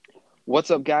What's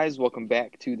up, guys? Welcome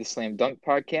back to the Slam Dunk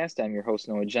Podcast. I'm your host,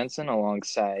 Noah Jensen,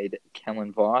 alongside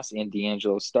Kellen Voss and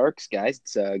D'Angelo Starks. Guys,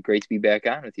 it's great to be back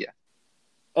on with you.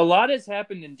 A lot has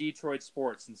happened in Detroit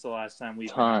sports since the last time we've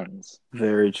been on. Tons.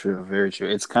 Very true, very true.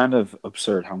 It's kind of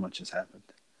absurd how much has happened.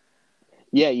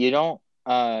 Yeah, you don't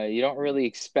really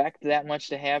expect that much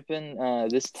to happen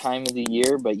this time of the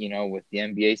year, but with the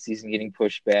NBA season getting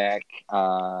pushed back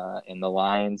and the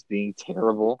Lions being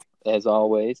terrible as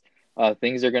always,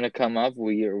 things are going to come up.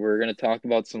 We're going to talk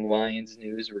about some Lions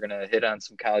news. We're going to hit on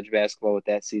some college basketball with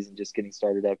that season just getting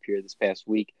started up here this past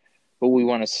week. But we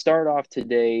want to start off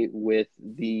today with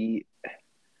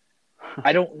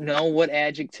I don't know what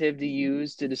adjective to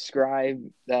use to describe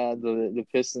the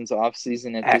Pistons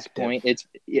offseason at this point. It's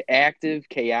active,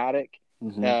 chaotic.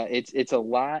 Mm-hmm. It's a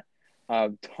lot.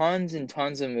 Tons and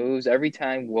tons of moves. Every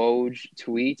time Woj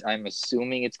tweets, I'm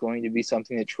assuming it's going to be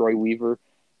something that Troy Weaver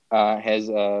has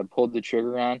pulled the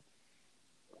trigger on.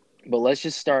 But let's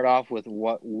just start off with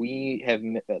what we have.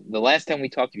 The last time we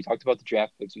talked about the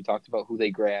draft picks. We talked about who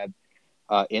they grabbed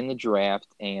in the draft,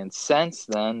 and since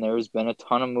then, there's been a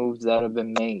ton of moves that have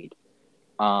been made.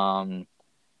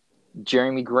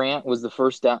 Jeremy Grant was the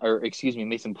first,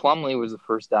 Mason Plumlee was the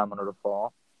first domino to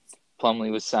fall.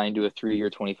 Plumlee was signed to a 3-year,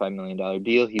 $25 million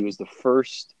deal. He was the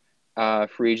first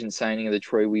free agent signing of the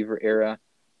Troy Weaver era.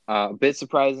 A bit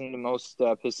surprising to most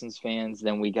Pistons fans.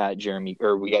 Then we got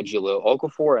Jahlil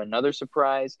Okafor, another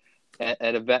surprise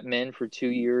at a vet min for 2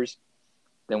 years.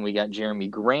 Then we got Jeremy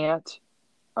Grant,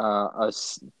 a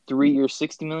 3-year,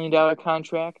 $60 million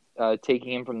contract,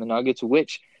 taking him from the Nuggets,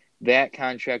 which that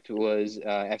contract was,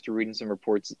 after reading some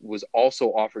reports, was also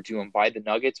offered to him by the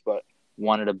Nuggets, but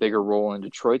wanted a bigger role in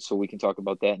Detroit, so we can talk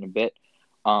about that in a bit.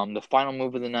 The final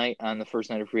move of the night on the first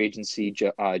night of free agency,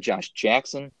 Josh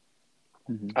Jackson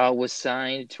was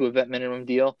signed to a vet minimum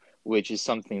deal, which is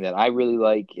something that I really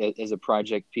like as a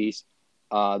project piece.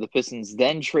 The Pistons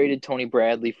then traded Tony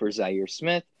Bradley for Zaire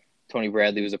Smith. Tony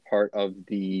Bradley was a part of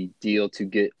the deal to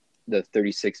get the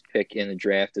 36th pick in the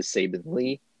draft to Saban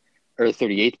Lee, or the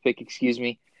 38th pick, excuse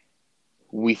me.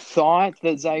 We thought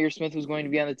that Zaire Smith was going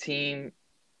to be on the team,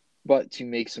 but to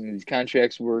make some of these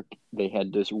contracts work, they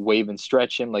had to waive and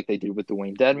stretch him like they did with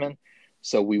Dwayne Dedmon.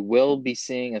 So we will be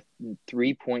seeing a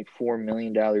 $3.4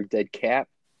 million dead cap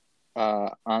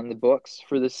on the books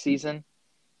for this season.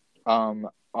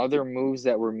 Other moves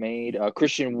that were made,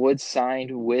 Christian Wood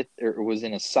was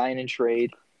in a sign-and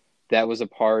trade. That was a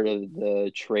part of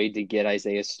the trade to get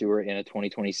Isaiah Stewart in a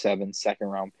 2027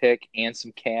 second-round pick and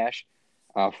some cash,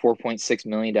 $4.6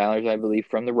 million, I believe,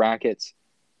 from the Rockets.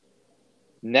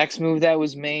 Next move that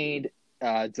was made,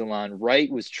 DeLon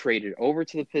Wright was traded over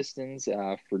to the Pistons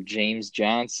for James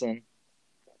Johnson.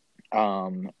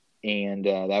 And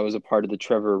that was a part of the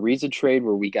Trevor Ariza trade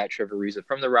where we got Trevor Ariza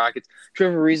from the Rockets.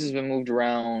 Trevor Ariza has been moved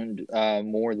around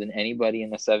more than anybody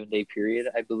in a 7-day period,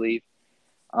 I believe.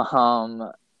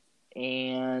 And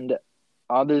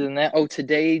other than that,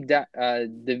 today,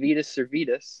 Davidas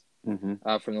Servitas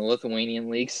from the Lithuanian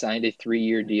League signed a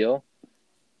 3-year deal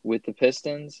with the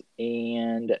Pistons.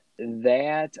 And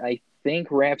that, I think,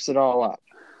 wraps it all up.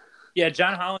 Yeah,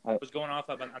 John Holland was going off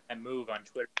on that move on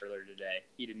Twitter earlier today.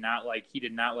 He did not like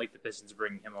the Pistons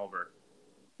bringing him over.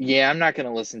 Yeah, I'm not going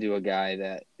to listen to a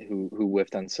guy who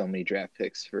whiffed on so many draft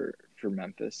picks for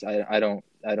Memphis. I don't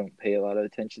pay a lot of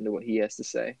attention to what he has to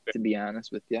say, to be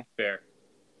honest with you. Fair.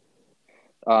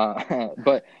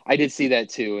 But I did see that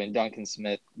too. And Duncan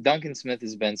Smith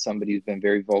has been somebody who's been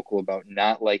very vocal about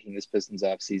not liking this Pistons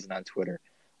offseason on Twitter.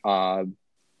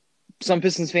 Some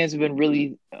Pistons fans have been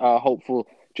really hopeful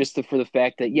for the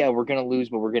fact that, yeah, we're going to lose,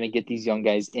 but we're going to get these young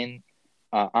guys in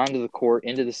onto the court,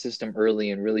 into the system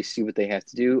early and really see what they have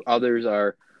to do. Others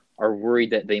are worried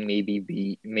that they may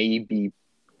be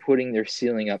putting their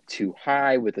ceiling up too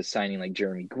high with a signing like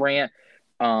Jeremy Grant.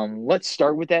 Let's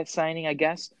start with that signing, I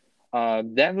guess.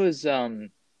 That was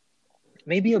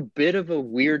maybe a bit of a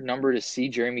weird number to see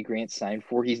Jeremy Grant signed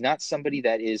for. He's not somebody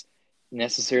that is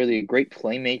necessarily a great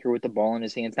playmaker with the ball in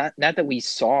his hands. Not that we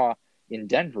saw in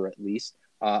Denver, at least.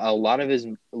 A lot of his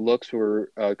looks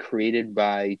were created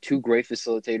by two great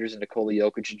facilitators in Nikola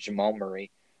Jokic and Jamal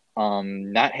Murray.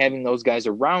 Not having those guys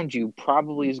around you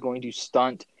probably is going to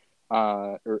stunt,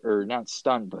 or not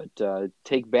stunt, but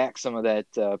take back some of that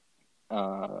that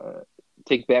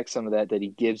he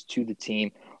gives to the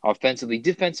team offensively.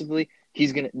 Defensively,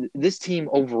 this team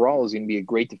overall is going to be a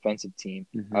great defensive team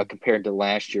compared to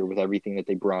last year with everything that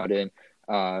they brought in,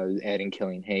 adding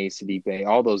Killian Hayes, Sadiq Bey,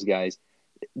 all those guys.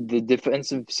 The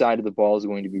defensive side of the ball is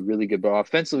going to be really good, but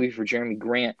offensively for Jeremy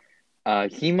Grant,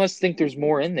 he must think there's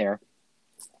more in there.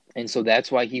 And so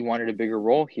that's why he wanted a bigger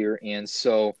role here. And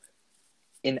so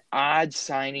an odd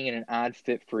signing and an odd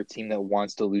fit for a team that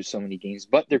wants to lose so many games.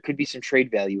 But there could be some trade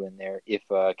value in there if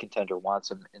a contender wants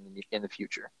him in the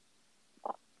future.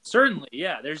 Certainly,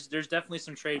 yeah. There's definitely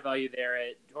some trade value there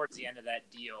towards the end of that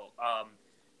deal.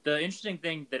 The interesting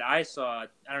thing that I saw,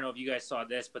 I don't know if you guys saw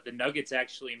this, but the Nuggets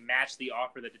actually matched the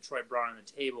offer that Detroit brought on the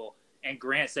table, and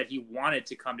Grant said he wanted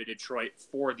to come to Detroit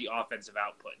for the offensive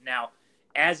output. Now,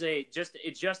 as a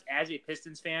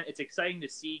Pistons fan, it's exciting to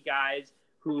see guys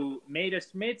who made a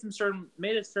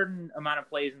certain amount of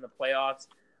plays in the playoffs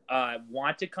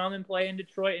want to come and play in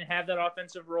Detroit and have that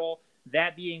offensive role.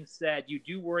 That being said, you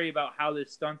do worry about how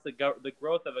this stunts the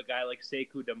growth of a guy like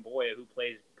Sekou Doumbouya, who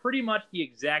plays pretty much the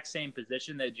exact same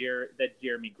position that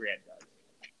Jeremy Grant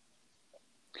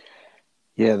does.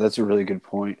 Yeah, that's a really good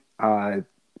point.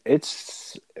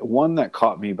 It's one that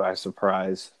caught me by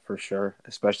surprise for sure,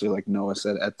 especially like Noah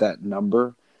said at that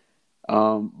number.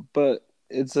 But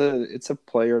it's a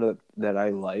player that I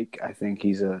like. I think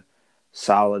he's a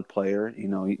solid player. You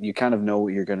know, you kind of know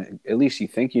what you're gonna. At least you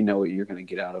think you know what you're gonna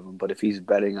get out of him. But if he's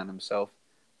betting on himself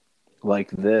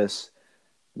like this,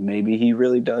 maybe he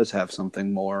really does have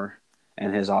something more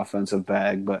in his offensive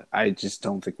bag. But I just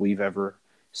don't think we've ever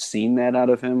seen that out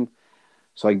of him.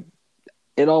 So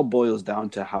it all boils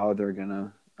down to how they're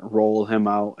gonna roll him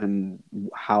out and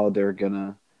how they're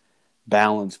gonna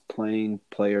balance playing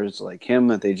players like him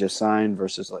that they just signed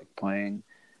versus like playing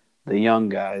the young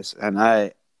guys. And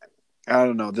I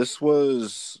don't know. This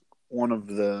was one of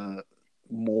the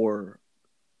more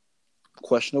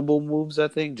questionable moves, I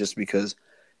think, just because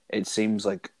it seems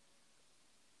like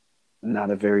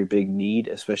not a very big need,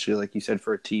 especially like you said,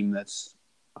 for a team that's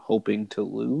hoping to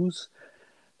lose.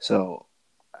 So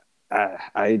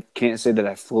I can't say that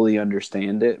I fully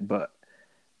understand it, but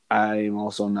I'm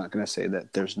also not going to say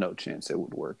that there's no chance it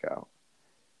would work out.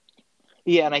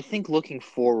 Yeah, and I think looking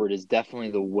forward is definitely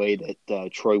the way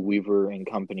that Troy Weaver and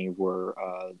company were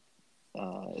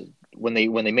when they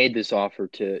made this offer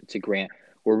to Grant.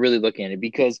 We're really looking at it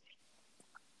because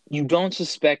you don't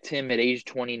suspect him at age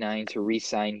 29 to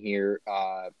re-sign here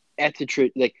at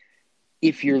the like.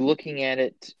 If you're looking at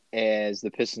it as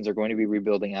the Pistons are going to be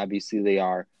rebuilding, obviously they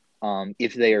are.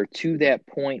 If they are to that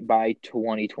point by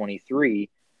 2023,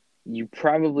 you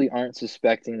probably aren't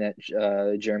suspecting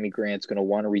that Jeremy Grant's going to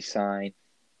want to resign.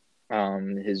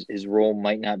 His role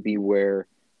might not be where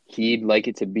he'd like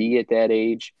it to be at that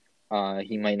age.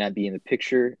 He might not be in the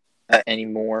picture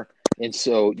anymore, and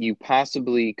so you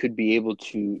possibly could be able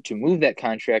to move that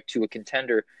contract to a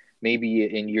contender, maybe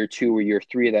in year 2 or year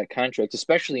 3 of that contract,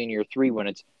 especially in year 3 when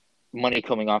it's money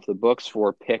coming off the books for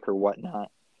a pick or whatnot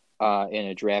in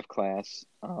a draft class,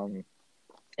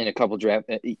 in a couple draft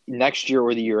next year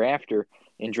or the year after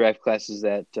in draft classes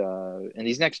that in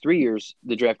these next 3 years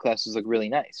the draft classes look really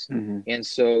nice, and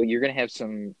so you're going to have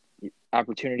some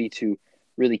opportunity to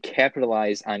really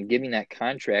capitalize on giving that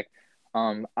contract.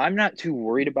 I'm not too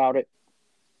worried about it,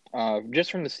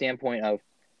 just from the standpoint of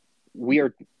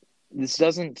this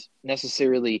doesn't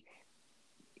necessarily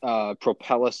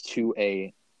propel us to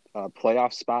a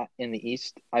playoff spot in the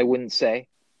East. I wouldn't say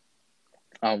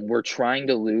we're trying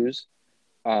to lose.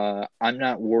 I'm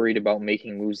not worried about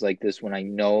making moves like this when I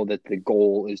know that the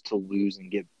goal is to lose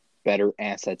and get better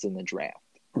assets in the draft.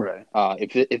 Right.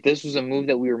 If this was a move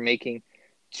that we were making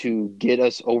to get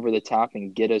us over the top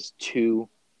and get us to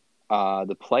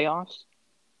the playoffs,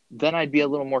 then I'd be a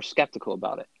little more skeptical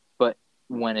about it. But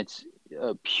when it's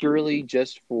purely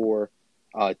just for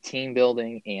team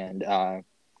building and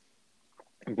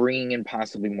bringing in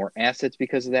possibly more assets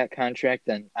because of that contract,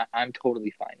 then I'm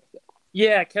totally fine with it.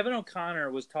 Yeah, Kevin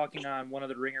O'Connor was talking on one of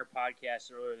the Ringer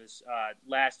podcasts earlier this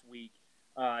last week,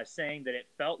 saying that it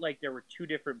felt like there were two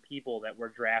different people that were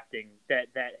drafting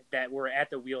that were at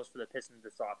the wheels for the Pistons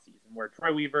this offseason, where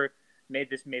Troy Weaver made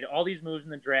all these moves in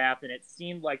the draft, and it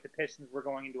seemed like the Pistons were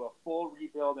going into a full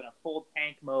rebuild and a full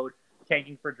tank mode,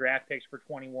 tanking for draft picks for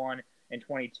 21 and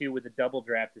 22 with the double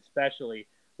draft especially.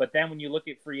 But then when you look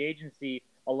at free agency,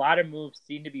 a lot of moves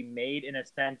seem to be made in a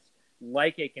sense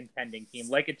like a contending team,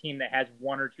 like a team that has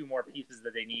one or two more pieces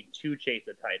that they need to chase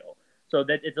a title. So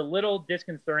that it's a little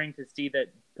disconcerting to see that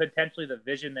potentially the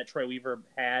vision that Troy Weaver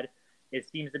had, it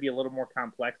seems to be a little more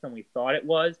complex than we thought it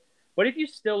was. But if you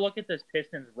still look at this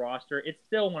Pistons roster, it's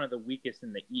still one of the weakest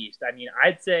in the East. I mean,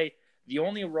 I'd say the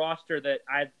only rosters that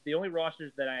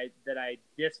I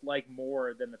dislike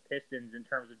more than the Pistons in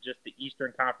terms of just the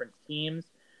Eastern Conference teams,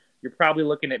 you're probably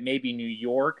looking at maybe New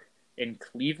York and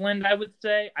Cleveland, I would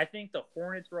say. I think the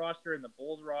Hornets roster and the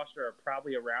Bulls roster are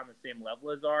probably around the same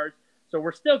level as ours. So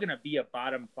we're still going to be a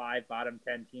bottom 5, bottom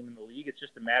 10 team in the league. It's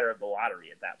just a matter of the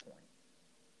lottery at that point.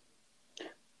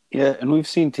 Yeah, and we've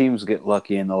seen teams get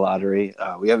lucky in the lottery.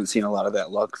 We haven't seen a lot of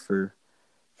that luck for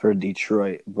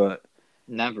Detroit, but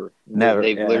Never. never.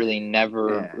 They've Yeah, literally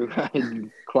never yeah.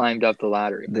 climbed up the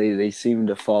lottery. They seem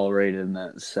to fall right in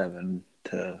that 7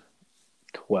 to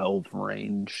 12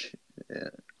 range, But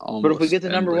if we almost get the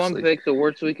number one endlessly. pick, the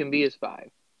worst we can be is 5.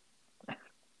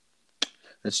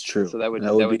 That's true. So That that would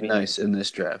be would be nice nice. in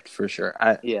this draft for sure.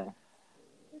 Yeah.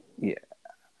 Yeah,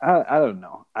 I don't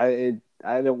know. I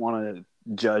don't want to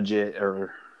judge it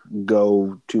or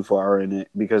go too far in it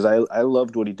because I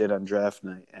loved what he did on draft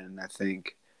night, and I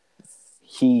think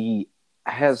he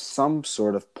has some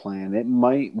sort of plan. It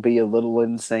might be a little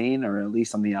insane, or at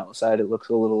least on the outside, it looks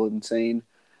a little insane,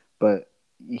 but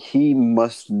he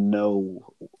must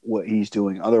know what he's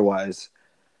doing. Otherwise,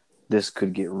 this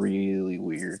could get really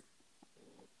weird.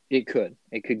 It could.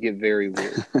 It could get very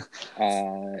weird.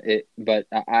 But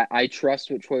I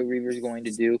trust what Troy Weaver is going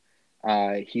to do.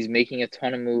 He's making a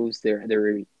ton of moves.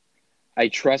 I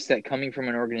trust that coming from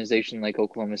an organization like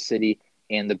Oklahoma City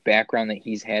and the background that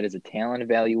he's had as a talent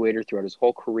evaluator throughout his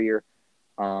whole career,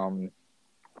 um,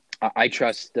 I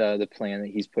trust the plan that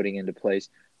he's putting into place.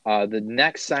 The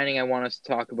next signing I want us to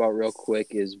talk about real quick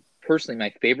is personally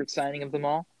my favorite signing of them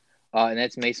all, and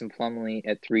that's Mason Plumlee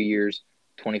at 3 years,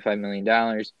 $25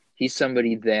 million. He's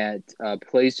somebody that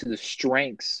plays to the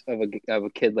strengths of a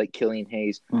kid like Killian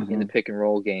Hayes in the Mm-hmm. pick and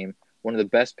roll game. One of the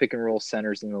best pick and roll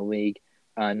centers in the league.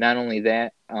 Not only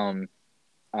that,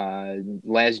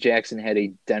 Laz Jackson had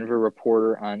a Denver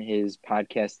reporter on his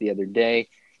podcast the other day,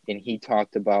 and he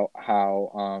talked about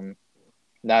how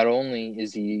not only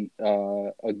is he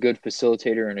a good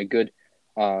facilitator and a good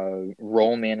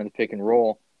roll man in the pick and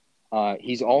roll,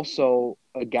 he's also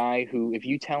a guy who, if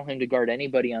you tell him to guard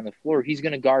anybody on the floor, he's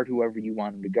going to guard whoever you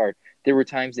want him to guard. There were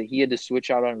times that he had to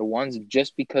switch out onto ones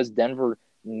just because Denver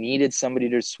needed somebody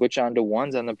to switch onto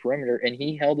ones on the perimeter, and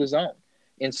he held his own.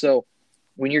 And so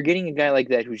when you're getting a guy like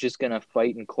that who's just going to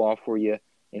fight and claw for you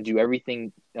and do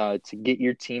everything to get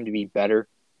your team to be better,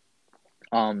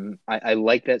 I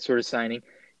like that sort of signing.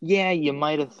 Yeah, you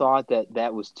might have thought that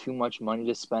that was too much money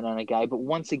to spend on a guy, but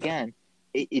once again,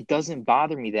 it doesn't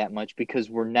bother me that much because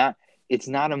we're not. It's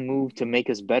not a move to make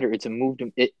us better. It's a move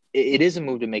to it is a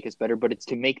move to make us better, but it's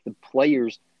to make the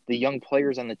players, the young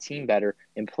players on the team better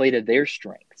and play to their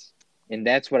strengths. And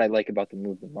that's what I like about the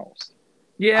move the most.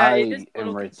 Yeah, it is I a am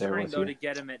little right there concerning with though you. to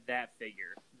get him at that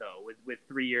figure though, with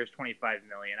 3 years, 25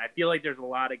 million. I feel like there's a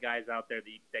lot of guys out there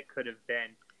that could have been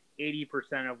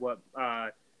 80% of what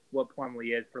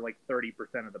Plumlee is for like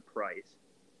 30% of the price.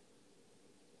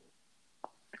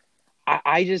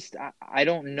 I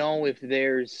don't know if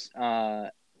there's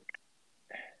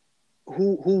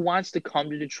who wants to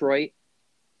come to Detroit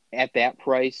at that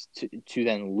price to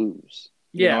then lose.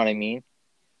 You know Yeah, what I mean?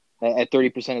 At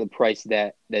 30% of the price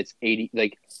that's 80,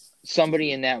 like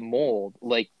somebody in that mold,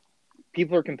 like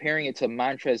people are comparing it to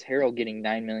Montrezl Harrell getting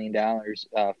 $9 million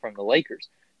from the Lakers.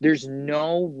 There's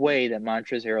no way that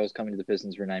Montrezl Harrell is coming to the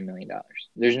Pistons for $9 million.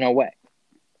 There's no way.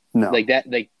 No, Like that,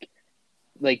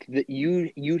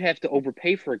 you'd have to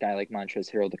overpay for a guy like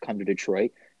Montrezl Harrell to come to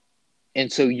Detroit,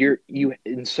 and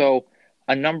so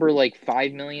a number like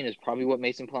 5 million is probably what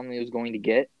Mason Plumlee was going to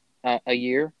get a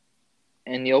year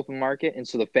in the open market, and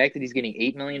so the fact that he's getting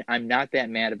 8 million, I'm not that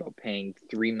mad about paying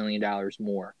 $3 million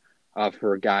more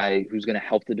for a guy who's going to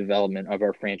help the development of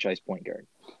our franchise point guard.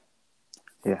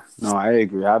 yeah, no, I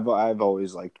agree. I've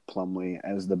always liked Plumlee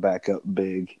as the backup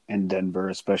big in Denver,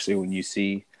 especially when you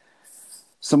see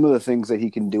some of the things that he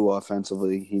can do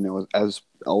offensively. You know, as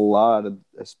a lot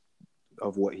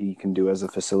of what he can do as a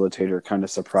facilitator kind of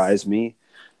surprised me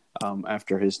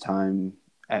after his time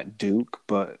at Duke.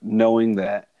 But knowing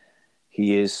that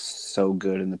he is so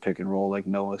good in the pick and roll, like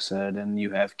Noah said, and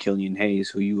you have Killian Hayes,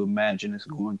 who you imagine is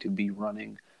going to be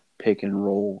running pick and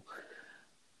roll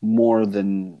more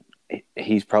than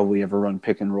he's probably ever run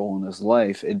pick and roll in his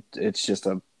life. It's just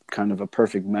a kind of a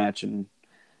perfect match, and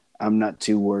I'm not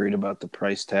too worried about the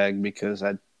price tag because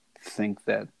I think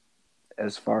that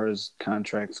as far as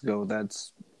contracts go,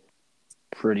 that's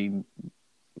pretty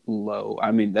low.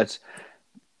 I mean, that's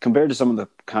compared to some of the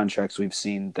contracts we've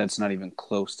seen, that's not even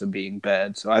close to being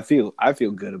bad. So I feel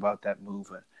good about that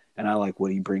move, and I like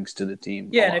what he brings to the team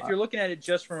a yeah, and if lot. you're looking at it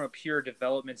just from a pure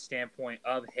development standpoint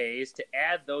of Hayes, to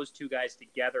add those two guys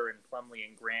together in Plumlee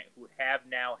and Grant, who have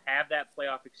that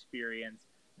playoff experience,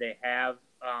 they have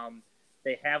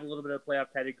a little bit of playoff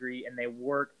pedigree, and they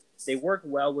work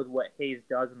well with what Hayes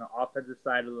does on the offensive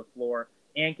side of the floor,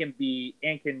 and can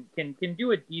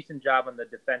do a decent job on the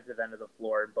defensive end of the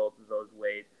floor in both of those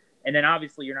ways. And then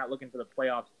obviously you're not looking for the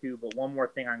playoffs too, but one more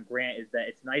thing on Grant is that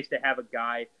it's nice to have a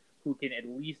guy who can at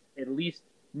least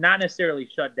not necessarily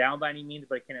shut down by any means,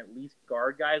 but can at least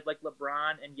guard guys like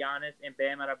LeBron and Giannis and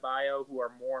Bam Adebayo, who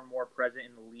are more and more present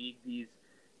in the league.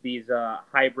 These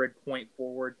hybrid point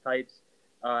forward types.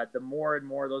 The more and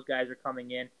more those guys are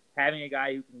coming in, having a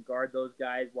guy who can guard those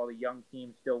guys while the young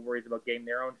team still worries about getting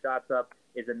their own shots up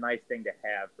is a nice thing to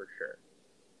have for sure.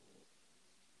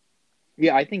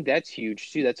 Yeah, I think that's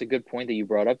huge too. That's a good point that you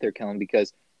brought up there, Kellen,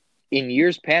 because in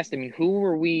years past, I mean, who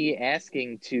were we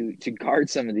asking to guard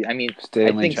some of the? I mean, I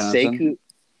Stanley think Johnson. Sekou,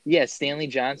 yeah, Stanley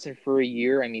Johnson for a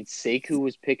year. I mean, Sekou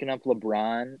was picking up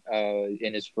LeBron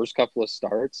in his first couple of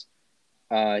starts.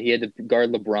 He had to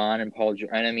guard LeBron and Paul George.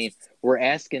 And I mean, we're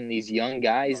asking these young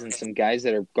guys and some guys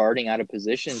that are guarding out of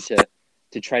position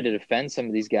to try to defend some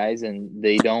of these guys, and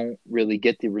they don't really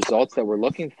get the results that we're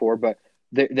looking for. But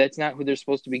that's not who they're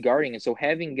supposed to be guarding. And so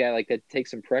having a guy like that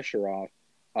takes some pressure off.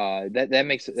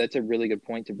 That's a really good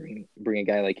point to bring a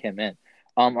guy like him in.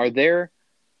 Are there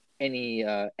any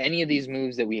of these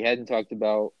moves that we hadn't talked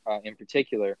about in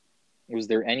particular? Was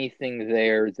there anything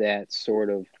there that sort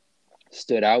of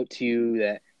stood out to you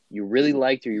that you really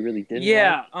liked or you really didn't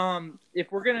like? If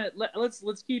we're gonna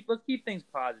let's keep things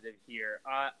positive here.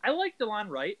 I like DeLon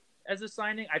Wright as a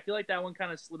signing. I feel like that one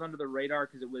kind of slid under the radar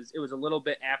because it was a little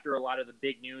bit after a lot of the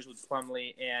big news with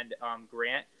Plumlee and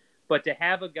Grant. But to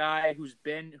have a guy who's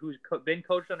been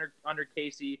coached under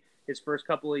Casey his first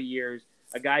couple of years,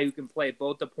 a guy who can play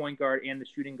both the point guard and the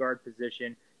shooting guard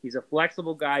position, he's a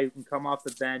flexible guy who can come off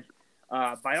the bench.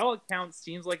 By all accounts,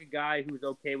 seems like a guy who's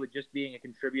okay with just being a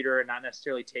contributor and not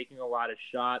necessarily taking a lot of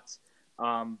shots.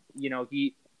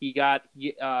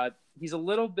 He's a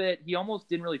little bit. He almost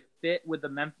didn't really fit with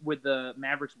the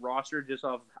Mavericks roster just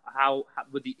off how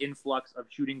with the influx of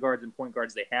shooting guards and point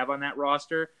guards they have on that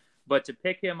roster. But to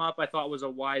pick him up, I thought was a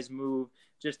wise move.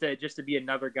 Just to be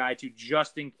another guy to,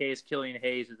 just in case Killian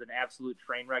Hayes is an absolute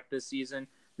train wreck this season,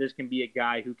 this can be a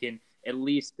guy who can at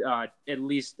least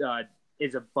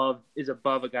is above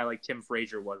a guy like Tim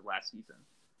Frazier was last season.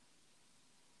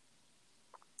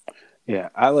 Yeah,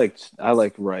 I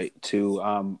like Wright too.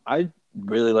 I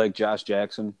really like Josh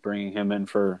Jackson, bringing him in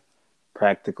for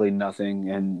practically nothing,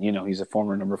 and he's a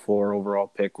former number 4 overall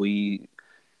pick.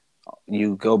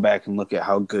 You go back and look at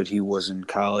how good he was in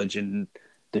college and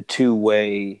the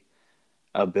two-way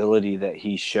ability that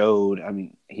he showed. I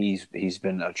mean, he's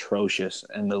been atrocious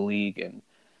in the league, and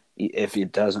if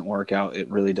it doesn't work out, it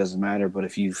really doesn't matter. But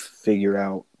if you figure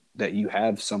out that you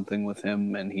have something with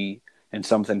him and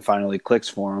something finally clicks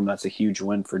for him, that's a huge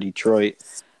win for Detroit.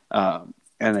 And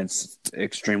it's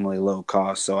extremely low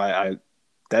cost. So I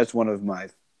that's one of my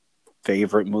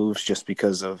favorite moves just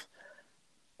because of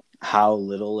how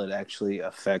little it actually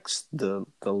affects the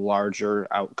larger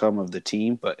outcome of the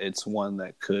team, but it's one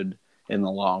that could, in the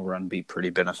long run, be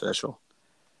pretty beneficial.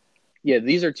 Yeah,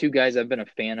 these are two guys I've been a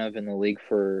fan of in the league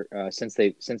for since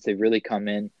they've really come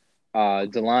in.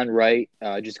 DeLon Wright,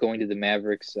 just going to the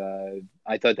Mavericks,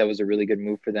 I thought that was a really good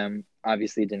move for them.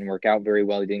 Obviously, it didn't work out very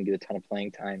well. He didn't get a ton of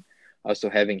playing time. So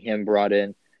having him brought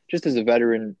in just as a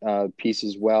veteran piece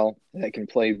as well that can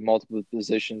play multiple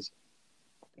positions,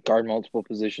 guard multiple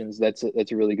positions, that's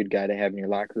a really good guy to have in your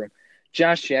locker room.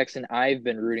 Josh Jackson, I've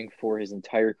been rooting for his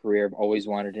entire career. I've always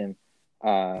wanted him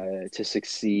to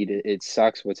succeed. It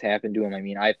sucks what's happened to him. I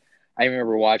mean, I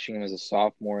remember watching him as a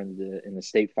sophomore in the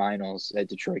state finals at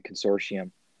Detroit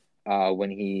Consortium when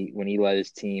he led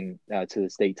his team to the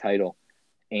state title,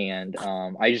 and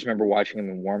I just remember watching him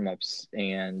in warmups,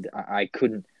 and I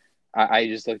couldn't. I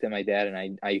just looked at my dad,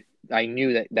 and I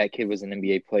knew that kid was an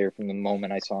NBA player from the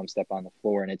moment I saw him step on the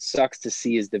floor, and it sucks to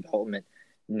see his development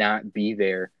not be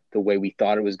there the way we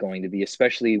thought it was going to be,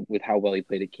 especially with how well he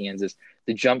played at Kansas.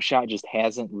 The jump shot just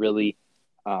hasn't really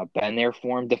been there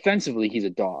for him. Defensively, he's a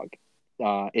dog.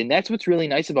 And that's what's really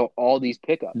nice about all these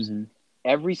pickups. Mm-hmm.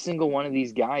 Every single one of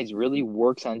these guys really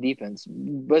works on defense,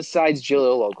 besides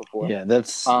Jalil Okafor. Yeah,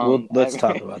 let's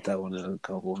talk about that one in a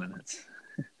couple of minutes.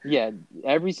 Yeah,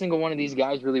 every single one of these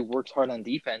guys really works hard on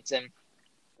defense. And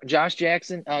Josh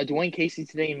Jackson, Dwayne Casey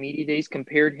today in Media Days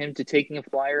compared him to taking a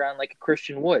flyer on like a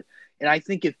Christian Wood. And I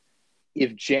think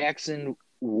if Jackson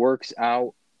works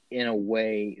out in a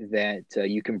way that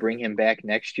you can bring him back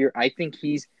next year, I think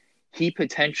he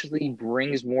potentially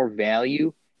brings more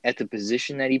value at the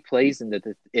position that he plays, and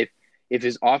that if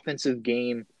his offensive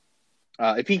game,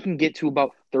 if he can get to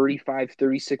about 35,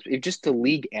 36, if just the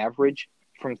league average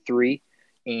from 3,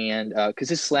 and because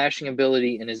his slashing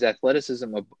ability and his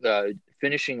athleticism of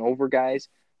finishing over guys,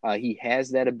 he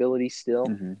has that ability still.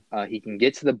 Mm-hmm. He can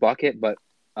get to the bucket, but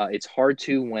it's hard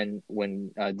to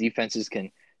when defenses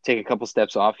can take a couple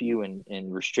steps off you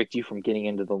and restrict you from getting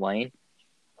into the lane.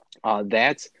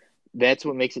 That's that's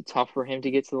what makes it tough for him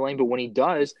to get to the lane. But when he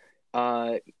does,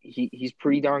 he's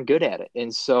pretty darn good at it.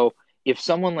 And so if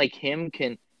someone like him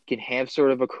can have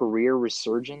sort of a career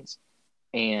resurgence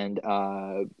and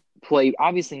play,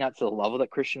 obviously not to the level that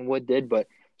Christian Wood did, but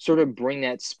sort of bring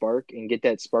that spark and get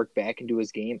that spark back into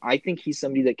his game, I think he's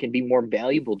somebody that can be more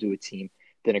valuable to a team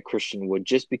than a Christian Wood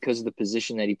just because of the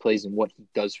position that he plays and what he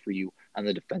does for you on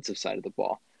the defensive side of the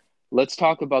ball. Let's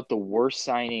talk about the worst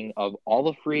signing of all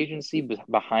the free agency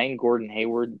behind Gordon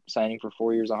Hayward signing for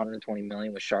 4 years, $120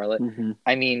 million with Charlotte. Mm-hmm.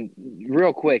 I mean,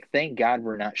 real quick, thank God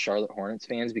we're not Charlotte Hornets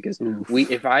fans because if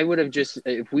we would have just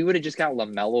got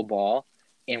LaMelo Ball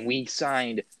and we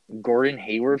signed Gordon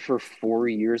Hayward for 4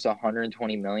 years,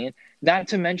 $120 million, not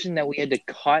to mention that we had to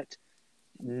cut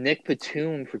Nick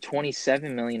Batum for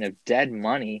 $27 million of dead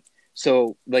money.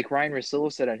 So, like Ryan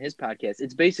Russillo said on his podcast,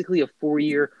 it's basically a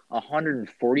 4-year,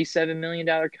 $147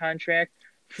 million contract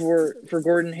for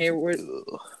Gordon Hayward.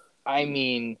 I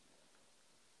mean,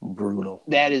 brutal.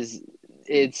 That is,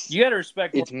 you got to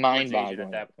respect. It's mind-boggling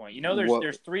at that point. You know,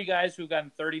 there's 3 guys who've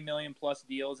gotten $30 million plus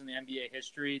deals in the NBA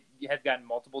history. You have gotten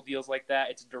multiple deals like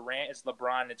that. It's Durant, it's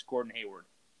LeBron, and it's Gordon Hayward.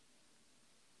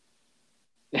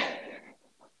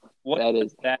 That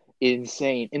is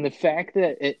insane. And the fact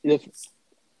that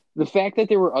the fact that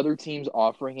there were other teams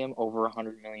offering him over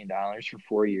 $100 million for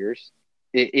 4 years,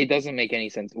 it doesn't make any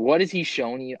sense. What has he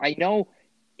shown you? I know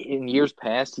in years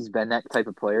past he's been that type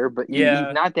of player, but he's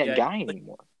not that guy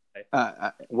anymore.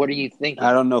 What are you thinking?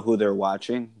 I don't know who they're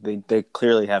watching. They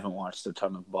clearly haven't watched a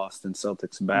ton of Boston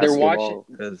Celtics basketball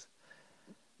because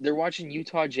they're watching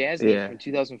Utah Jazz games from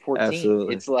 2014.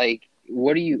 Absolutely. It's like,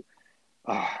 what do you?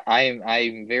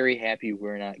 I'm very happy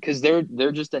we're not, because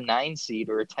they're just a 9 seed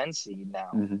or a 10 seed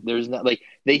now. Mm-hmm. There's not, like,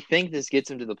 they think this gets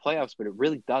them to the playoffs, but it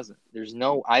really doesn't.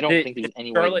 I don't think there's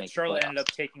any way to make Charlotte ended up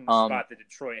taking the spot that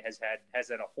Detroit has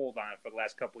had a hold on it for the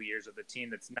last couple of years of the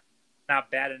team that's not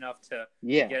bad enough to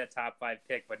get a top 5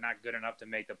 pick, but not good enough to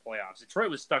make the playoffs. Detroit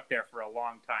was stuck there for a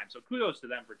long time, so kudos to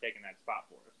them for taking that spot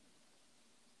for us.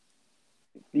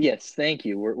 Yes, thank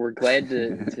you. We're glad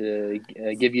to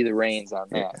give you the reins on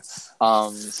that. Yes.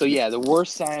 So yeah, the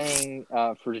worst signing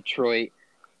for Detroit,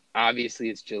 obviously,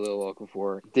 it's Jahlil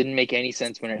Okafor. Didn't make any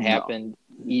sense when it happened.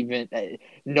 Even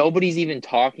nobody's even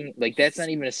talking. Like, that's not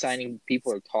even a signing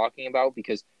people are talking about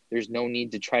because there's no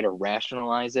need to try to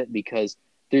rationalize it because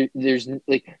there's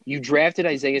like, you drafted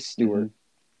Isaiah Stewart. Mm-hmm.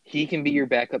 He can be your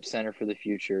backup center for the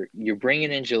future. You're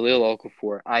bringing in Jahlil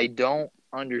Okafor. I don't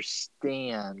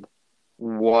understand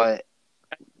what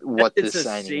it's this a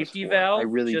signing safety is for. valve. I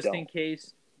really just don't. In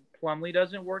case Plumlee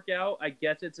doesn't work out. I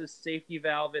guess it's a safety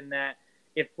valve in that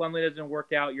if Plumlee doesn't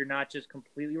work out, you're not just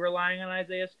completely relying on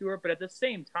Isaiah Stewart, but at the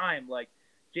same time, like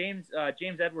James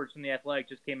Edwards from the Athletic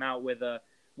just came out with a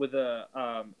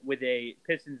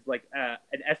Pistons an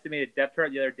estimated depth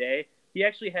chart the other day. He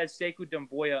actually has Sekou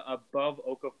Doumbouya above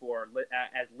Okafor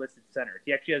as listed center.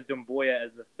 He actually has Doumbouya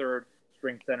as the 3rd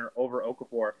string center over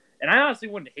Okafor. And I honestly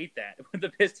wouldn't hate that with the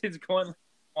Pistons going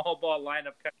small ball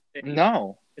lineup kind of thing.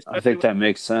 No, I think that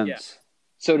makes sense.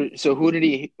 Yeah. So who did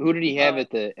he have at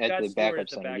the backup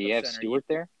center? Did he have Stewart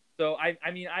there? So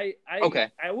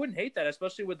I wouldn't hate that,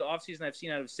 especially with the offseason I've seen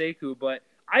out of Sekou. But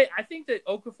I think that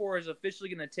Okafor is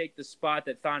officially going to take the spot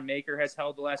that Thon Maker has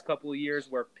held the last couple of years,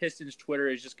 where Pistons Twitter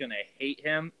is just going to hate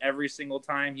him every single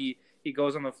time he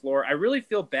goes on the floor. I really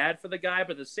feel bad for the guy,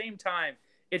 but at the same time,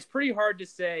 it's pretty hard to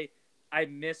say I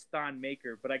miss Thon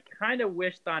Maker, but I kind of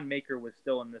wish Thon Maker was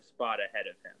still in this spot ahead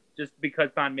of him, just because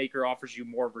Thon Maker offers you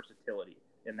more versatility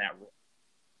in that role.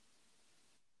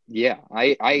 Yeah,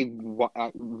 I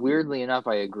weirdly enough,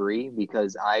 I agree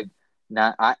because I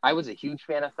was a huge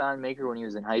fan of Thon Maker when he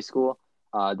was in high school.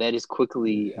 That is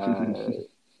quickly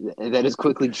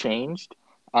changed.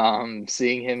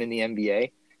 Seeing him in the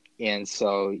NBA, and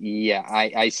so yeah,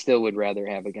 I still would rather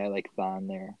have a guy like Thon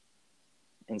there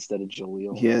instead of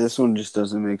Jahlil. Yeah, this one just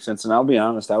doesn't make sense. And I'll be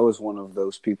honest, I was one of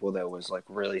those people that was like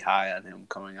really high on him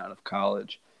coming out of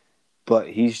college. But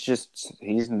he's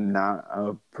not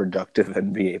a productive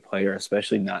NBA player,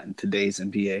 especially not in today's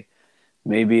NBA.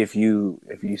 Maybe if you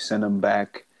send him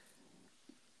back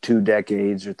 2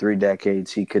 decades or 3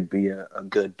 decades, he could be a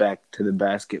good back to the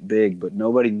basket big, but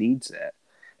nobody needs that.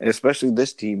 And especially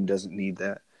this team doesn't need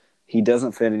that. He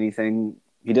doesn't fit anything.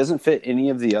 He doesn't fit any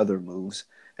of the other moves.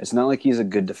 It's not like he's a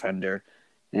good defender,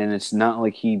 and it's not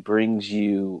like he brings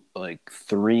you like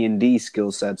 3-and-D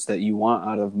skill sets that you want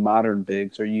out of modern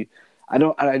bigs.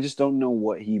 I just don't know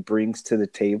what he brings to the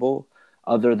table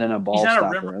other than a ball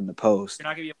stopper in the post,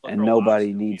 and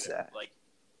nobody needs that. Like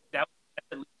that.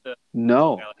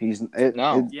 No,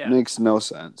 it makes no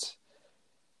sense.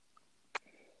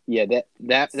 Yeah,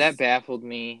 that baffled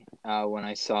me. when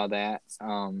I saw that.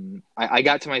 I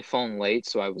got to my phone late,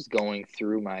 so I was going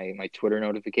through my Twitter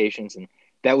notifications, and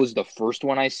that was the first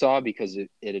one I saw because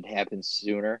it had happened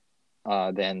sooner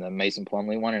than the Mason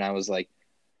Plumlee one, and I was like,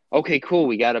 okay, cool,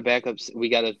 we got a backup, we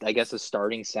got I guess a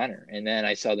starting center, and then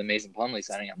I saw the Mason Plumlee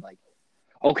signing. I'm like,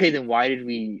 okay, then why did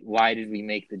we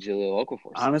make the Jahlil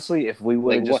Okafor signing? Honestly, if we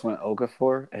would have Like, just what? went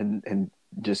Okafor and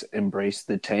just embraced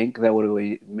the tank, that would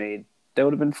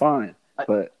have been fine.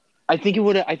 But I think it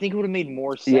would have made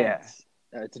more yeah, sense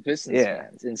to Pistons yeah.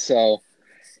 fans, and so.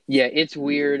 Yeah, it's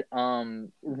weird.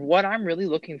 What I'm really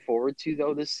looking forward to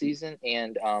though this season,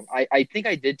 and I think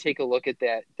I did take a look at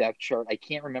that depth chart. I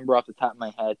can't remember off the top of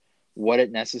my head what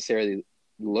it necessarily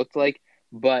looked like,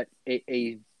 but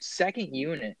a second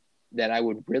unit that I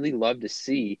would really love to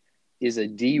see is a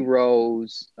D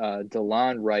Rose,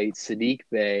 DeLon Wright, Sadiq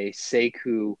Bey,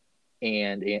 Sekou,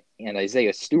 and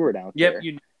Isaiah Stewart out Yep, there.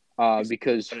 you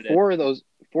Because what it is.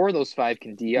 four of those five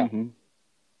can D up. Mm-hmm.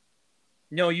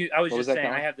 No, I was What just was that, saying.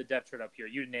 Colin? I have the depth chart up here.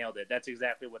 You nailed it. That's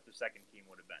exactly what the second team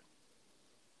would have been.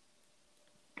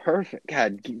 Perfect.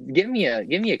 God, give me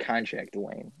a contract,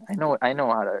 Dwayne. I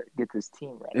know how to get this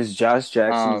team ready. Is Josh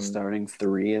Jackson starting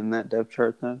 3 in that depth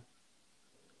chart then?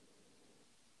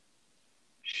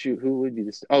 Shoot, who would be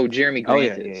this? Oh, Jeremy Oh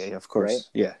Grant yeah, is. of course.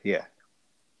 Right? Yeah.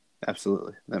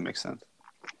 Absolutely. That makes sense.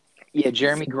 Yeah,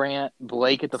 Jeremy Grant,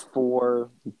 Blake at the 4,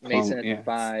 Mason at the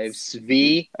 5,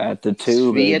 Svi at the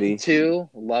 2, baby. At the 2,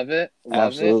 love it.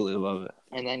 Absolutely love it.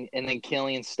 And then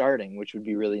Killian starting, which would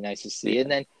be really nice to see. Yeah.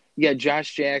 And then you got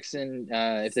Josh Jackson.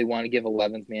 If they want to give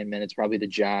 11th man minutes, probably the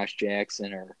Josh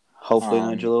Jackson or hopefully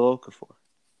not Jahlil Okafor.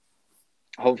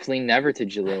 Hopefully never to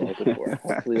Jahlil Okafor.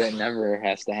 Hopefully that never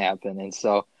has to happen. And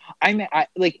so I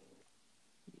like.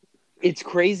 It's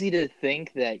crazy to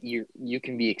think that you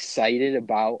can be excited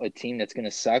about a team that's going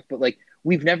to suck, but like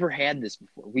we've never had this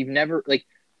before. We've never like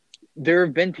there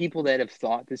have been people that have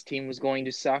thought this team was going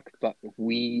to suck, but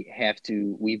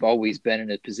we've always been in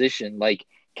a position like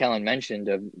Kellen mentioned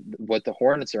of what the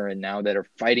Hornets are in now that are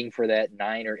fighting for that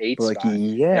 9 or 8 spot every single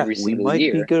year. We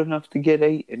might be good enough to get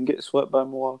 8 and get swept by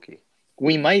Milwaukee.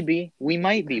 We might be,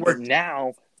 but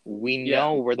now we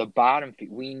know we're the bottom.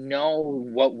 We know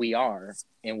what we are,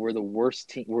 and we're the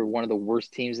worst team. We're one of the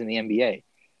worst teams in the NBA. It's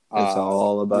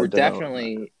all about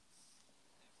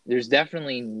There's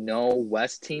definitely no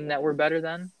West team that we're better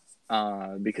than,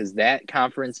 because that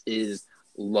conference is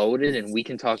loaded, and we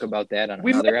can talk about that on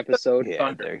another episode.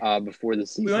 Before the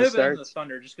season starts. We only the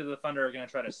Thunder just because the Thunder are going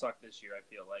to try to suck this year. I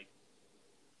feel like.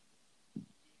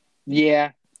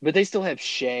 Yeah. But they still have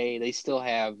Shea. They still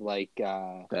have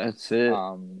that's it.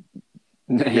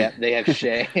 Yeah, they have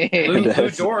Shea.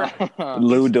 Lou Dort.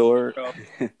 Lou Dort.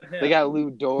 They got Lou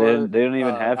Dort. They don't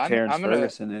even have Terrence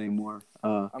Ferguson anymore.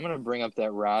 I'm gonna bring up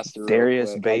that roster.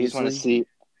 Darius Bazley. I just want to see.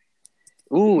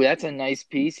 Ooh, that's a nice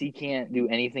piece. He can't do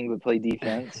anything but play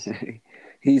defense.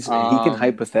 He can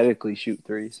hypothetically shoot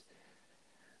threes.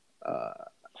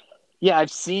 Yeah,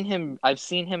 I've seen him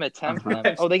attempt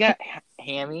them. Oh, they got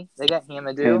Hammy. They got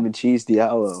Hamadou. Ham and Cheese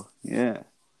Diallo. Yeah.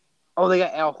 Oh, they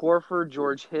got Al Horford,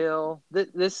 George Hill.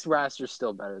 This roster's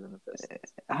still better than the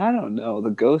Pistons. I don't know.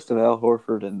 The ghost of Al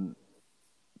Horford and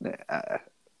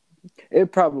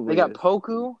it probably. They got is.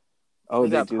 Poku. Oh,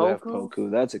 they do have Poku.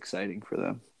 That's exciting for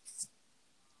them.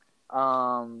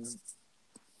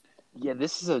 Yeah,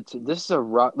 this is a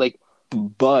rock like.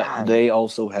 But God. They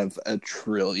also have a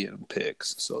trillion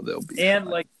picks, so they'll be and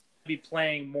fine. Be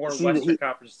playing more Western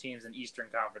Conference teams and Eastern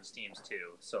Conference teams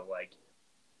too. So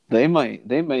they might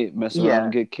mess around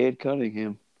and get Cade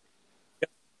Cunningham.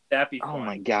 That'd be fun. Oh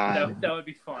my god, that would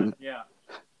be fun. Yeah.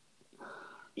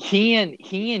 He and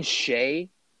Shea.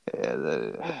 Yeah,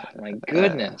 my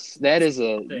goodness, that is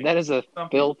a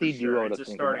filthy duo to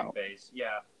think about. Base.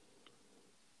 Yeah.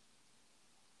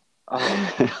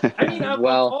 I mean,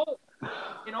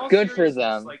 in all good for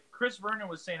them. Like Chris Vernon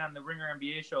was saying on the Ringer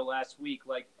NBA show last week,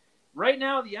 like right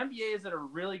now the NBA is at a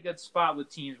really good spot with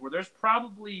teams where there's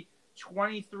probably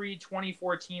 23,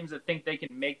 24 teams that think they can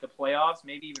make the playoffs,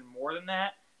 maybe even more than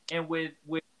that. And with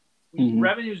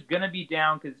revenue's going to be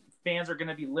down because fans are going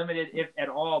to be limited, if at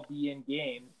all, be in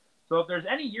games. So if there's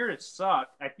any year to suck,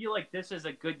 I feel like this is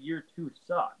a good year to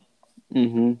suck.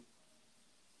 Mm-hmm.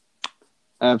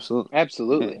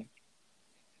 Absolutely.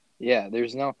 Yeah,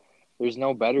 there's no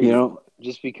better year.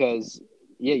 Just because,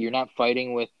 you're not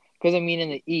fighting with – because, I mean, in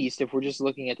the East, if we're just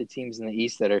looking at the teams in the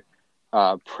East that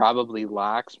are probably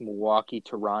locks, Milwaukee,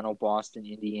 Toronto, Boston,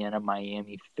 Indiana,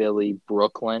 Miami, Philly,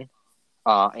 Brooklyn,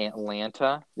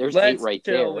 Atlanta. There's 8 right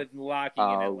there. Let's chill with locking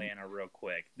in Atlanta real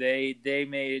quick. They're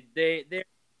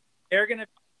going to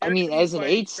 – I mean, as an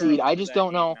 8 seed, I just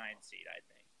don't know. 9 seed, I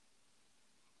think.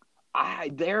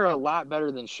 They're a lot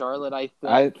better than Charlotte, I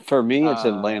think. For me, it's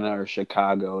Atlanta or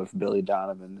Chicago if Billy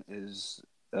Donovan is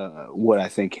what I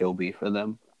think he'll be for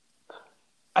them.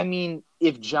 I mean,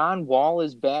 if John Wall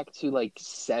is back to like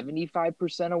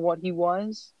 75% of what he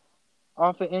was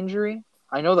off of injury,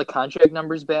 I know the contract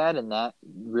number's bad, and that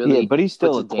really but he's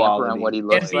still puts a a damper on quality. what he And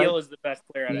looks like. Beal is the best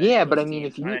player out of Yeah, any of but those I mean,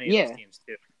 teams, if you on any of those teams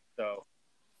too. So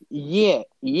yeah,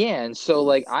 and so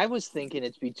like I was thinking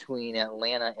it's between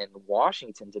Atlanta and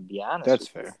Washington, to be honest. That's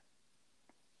fair.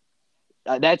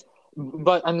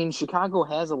 But I mean, Chicago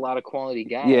has a lot of quality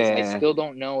guys. Yeah. I still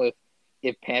don't know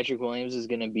if Patrick Williams is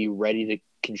going to be ready to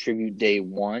contribute day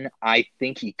one. I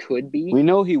think he could be. We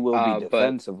know he will be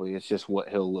defensively. It's just what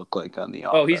he'll look like on the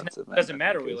offensive end. Doesn't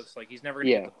matter what he looks like. He's never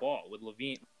going to get the ball with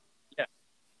LaVine.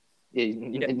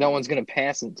 No one's going to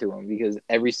pass it to him because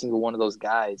every single one of those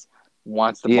guys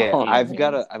wants the ball. Yeah, I've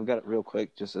got real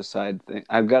quick, just a side thing.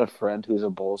 I've got a friend who's a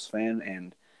Bulls fan,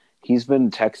 and he's been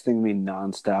texting me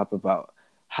nonstop about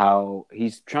how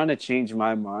he's trying to change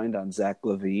my mind on Zach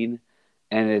LaVine,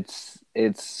 and it's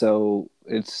so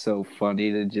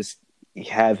funny to just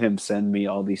have him send me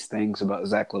all these things about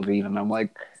Zach LaVine, and I'm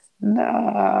like,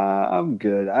 nah, I'm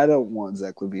good. I don't want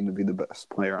Zach LaVine to be the best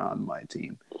player on my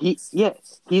team. He's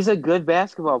a good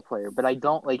basketball player, but I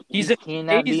don't like. He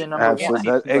cannot be a number one.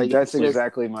 That's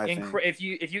exactly my thing. Do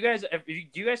you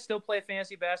guys still play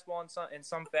fantasy basketball in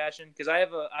some fashion? Because I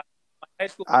have high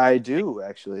school. I do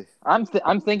actually. I'm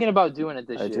thinking about doing it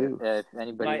this year. Do. If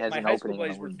anybody has an opening, my high school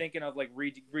buddies were thinking of like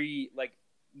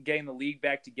getting the league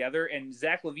back together, and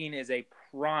Zach LaVine is a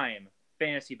prime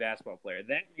fantasy basketball player.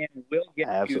 That man will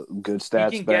get you good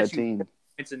stats, bad team.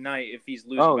 It's a night if he's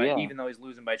losing even though he's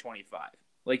losing by 25.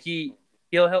 Like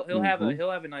he'll have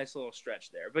a nice little stretch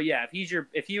there. But yeah,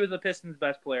 if he was the Pistons'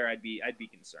 best player, I'd be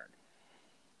concerned.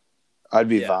 I'd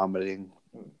be vomiting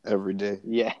every day.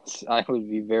 Yes, I would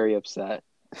be very upset.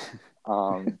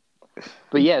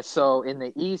 But yeah, so in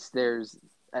the East, there's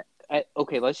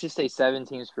okay. Let's just say 7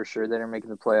 teams for sure that are making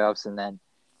the playoffs, and then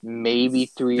maybe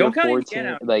 3 or 4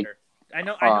 teams. Like I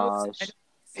know.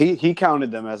 He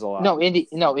counted them as a lot. No,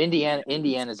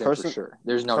 Indiana's in for sure.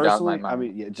 There's no doubt in my mind. I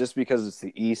mean, just because it's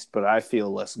the East, but I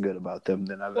feel less good about them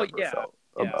than I've ever felt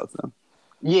about them.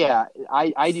 Yeah,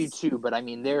 I do too. But I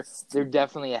mean, they're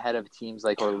definitely ahead of teams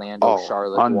like Orlando,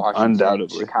 Charlotte, Washington,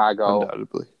 Chicago,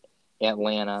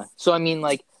 Atlanta. So I mean,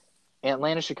 like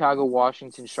Atlanta, Chicago,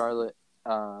 Washington, Charlotte,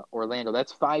 Orlando.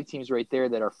 That's 5 teams right there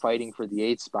that are fighting for the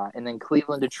 8th spot, and then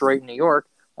Cleveland, Detroit, and New York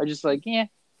are just like,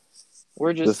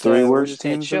 we're just the 3 worst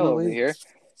teams chill over here.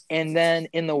 And then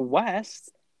in the West,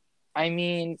 I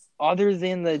mean, other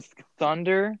than the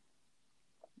Thunder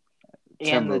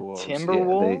and the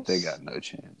Timberwolves, they got no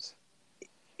chance.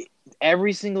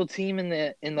 Every single team in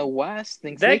the West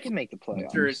thinks they can make the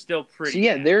playoffs. Is still pretty. So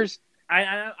yeah, bad. There's.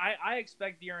 I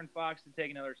expect De'Aaron Fox to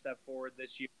take another step forward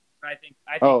this year. I think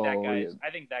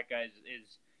that guy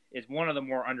is one of the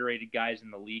more underrated guys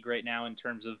in the league right now in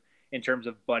terms of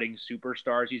budding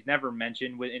superstars. He's never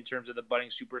mentioned in terms of the budding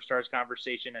superstars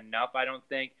conversation enough, I don't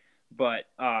think. But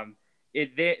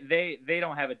they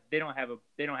don't have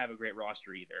a great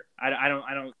roster either. I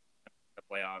don't the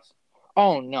playoffs.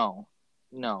 Oh no,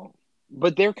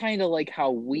 but they're kind of like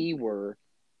how we were.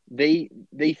 They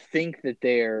think that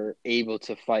they're able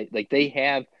to fight. Like they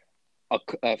have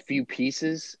a few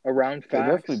pieces around Fox. They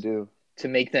definitely do to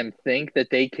make them think that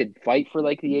they could fight for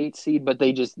like the 8th seed, but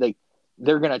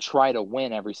they're gonna try to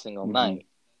win every single night,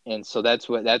 and so that's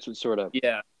what sort of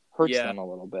hurts them a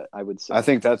little bit. I would say. I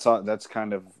think that's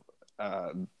kind of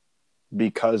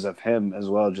because of him as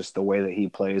well, just the way that he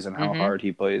plays and how hard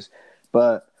he plays.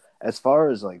 But as far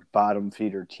as like bottom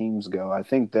feeder teams go, I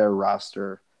think their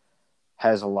roster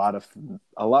has a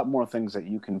lot more things that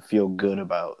you can feel good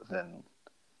about than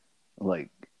like.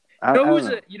 I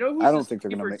don't think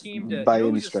they're going to make by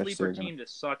any stretch. They're team to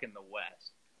suck in the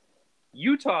West.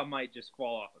 Utah might just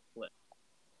fall off a cliff.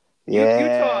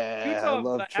 Yeah, Utah. I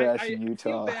love trash in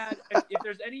Utah. Feel bad if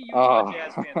there's any Utah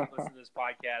Jazz fans that listen to this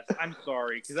podcast. I'm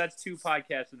sorry, because that's 2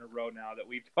 podcasts in a row now that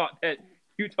we've taught that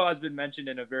Utah has been mentioned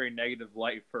in a very negative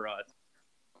light for us.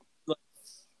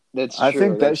 That's true. I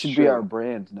think that should be our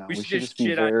brand now. We should just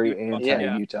be very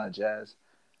anti-Utah Jazz.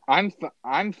 I'm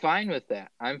fine with that.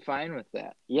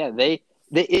 Yeah, they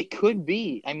it could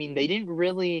be. I mean, they didn't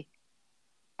really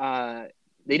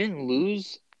they didn't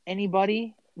lose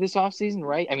anybody this offseason,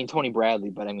 right? I mean, Tony Bradley,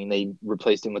 but I mean, they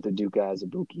replaced him with the Duke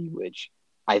Azubuike, which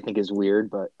I think is weird,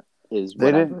 but is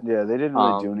whatever. They didn't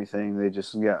really do anything. They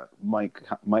just got Mike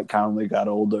Conley got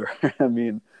older. I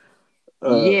mean,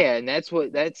 and that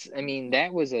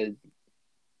was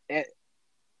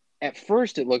at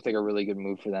first it looked like a really good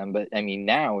move for them, but I mean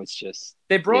now it's just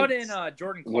They brought in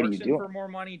Jordan what are you Clarkson doing? for more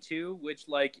money too, which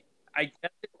like I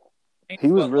get it, He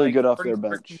was but really like good off their Jordan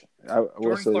Clarkson, bench. I will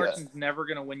Jordan say Clarkson's that. never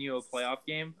gonna win you a playoff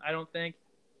game. I don't think.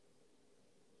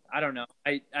 I don't know.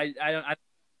 I don't.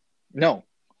 No.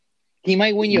 He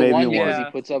might win you Maybe one because one. he Yeah,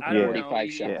 puts up I don't know.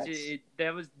 45 shots.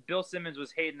 That was Bill Simmons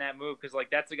was hating that move because like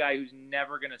that's a guy who's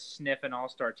never gonna sniff an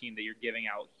All-Star team that you're giving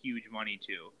out huge money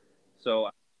to. So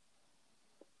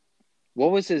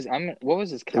What was his It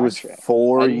was contract?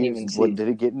 4 I didn't years. even What see. did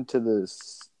it get into the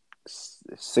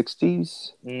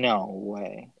 60s? No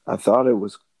way. I thought it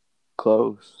was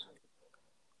close.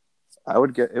 I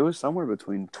would get it was somewhere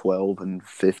between 12 and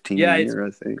 15 yeah, a it's year,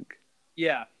 I think.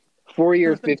 yeah, 4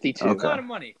 year it's 52. a Okay. lot of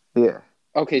money. Yeah.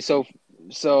 Okay, so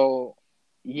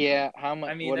yeah, how much?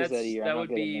 I mean, What is that a year? that I'm not would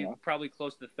good at be math. probably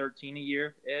close to 13 a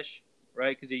year ish,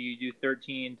 right? Because you do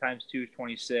 13 times 2 is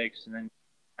 26, and then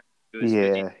 2 is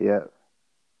 50. Yeah.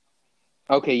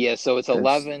 Okay, yeah, so it's That's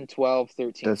 11, 12,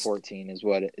 13, that's 14 is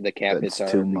what the cap hits that's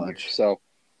are too every year. much. So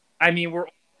I mean, we're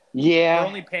yeah,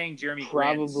 only paying Jeremy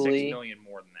Grant $6 probably million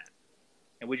more than that.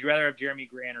 And would you rather have Jeremy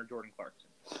Grant or Jordan Clarkson?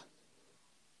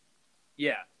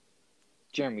 Yeah.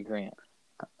 Jeremy Grant,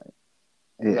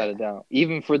 Yeah. without a doubt.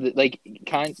 Even for the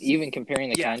even comparing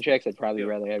the Yeah. contracts, I'd probably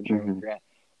rather have Jeremy Mhm. Grant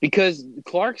because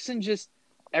Clarkson just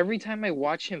every time I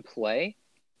watch him play,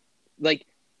 like.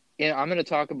 Yeah, I'm going to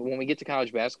talk about when we get to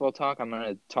college basketball talk. I'm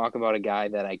going to talk about a guy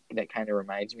that kind of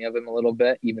reminds me of him a little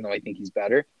bit, even though I think he's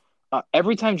better.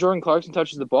 Every time Jordan Clarkson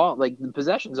touches the ball, like the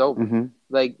possession's over. Mhm.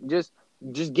 Like just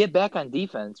get back on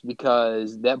defense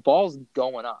because that ball's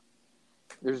going up.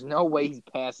 There's no way he's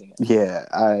passing it.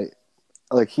 Yeah,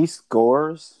 he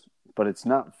scores, but it's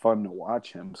not fun to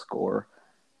watch him score.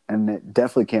 And it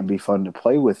definitely can't be fun to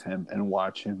play with him and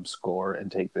watch him score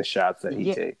and take the shots that he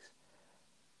Yeah, takes.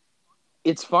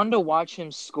 it's fun to watch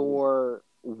him score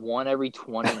one every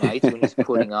 20 nights when he's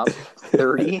putting up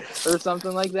 30 or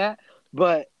something like that.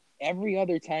 But every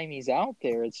other time he's out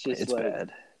there, it's just It's like,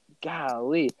 bad.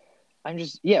 golly.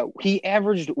 He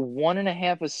averaged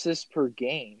 1.5 assists per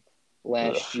game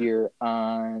last year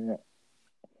on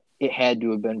it had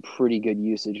to have been pretty good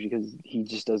usage because he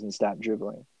just doesn't stop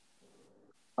dribbling.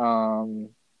 On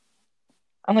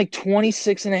like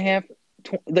 26 and a half,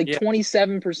 like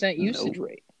 27% usage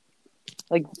rate.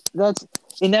 Like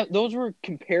those were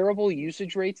comparable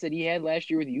usage rates that he had last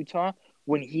year with Utah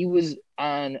when he was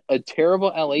on a terrible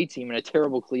LA team and a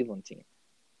terrible Cleveland team.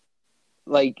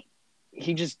 Like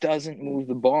he just doesn't move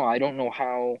the ball. I don't know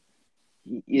how.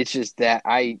 It's just that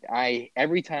I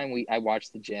every time I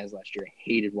watched the Jazz last year, I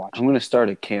hated watching. I'm going to start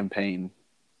a campaign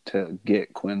to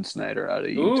get Quinn Snyder out of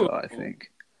Utah.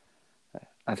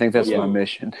 I think that's my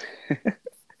mission.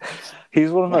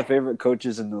 He's one of my favorite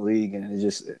coaches in the league, and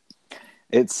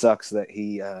it sucks that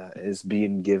he is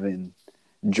being given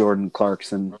Jordan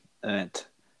Clarkson at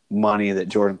money that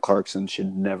Jordan Clarkson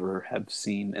should never have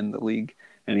seen in the league.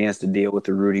 And he has to deal with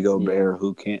the Rudy Gobert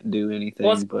who can't do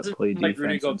anything but play defense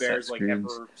Rudy and Gobert set is like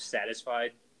screens. ever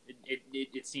satisfied.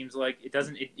 It seems like it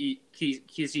doesn't. He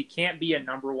can't be a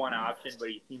number one option, but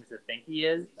he seems to think he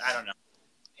is. I don't know.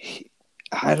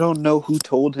 I don't know who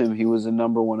told him he was a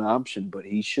number one option, but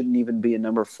he shouldn't even be a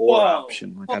number 4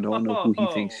 option. Like I don't know who he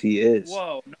thinks he is.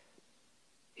 Whoa.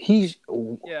 He's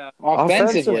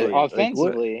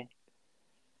Offensively,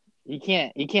 you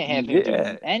can't have him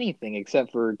doing anything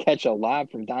except for catch a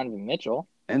lob from Donovan Mitchell.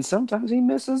 And sometimes he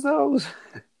misses those.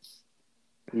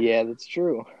 Yeah, that's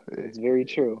true. It's very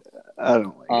true. I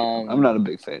don't like him. I'm not a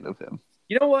big fan of him.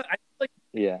 You know what? I feel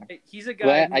like he's a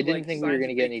guy who I didn't think we were going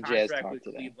to get any Jazz talk with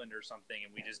today. Cleveland or something,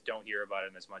 and we just don't hear about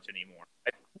him as much anymore.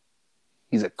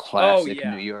 He's a classic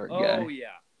New York guy. Oh yeah,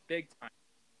 big time.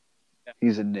 Yeah.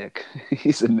 He's a Knick.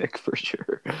 He's a Knick for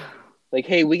sure. Like,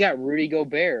 hey, we got Rudy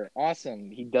Gobert. Awesome.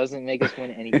 He doesn't make us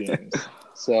win any games.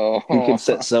 So he can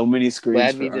set so many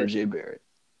screens for RJ Barrett.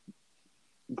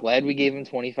 Glad we gave him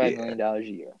 $25 million a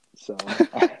year. So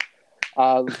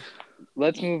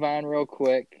let's move on real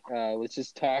quick. Let's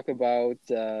just talk about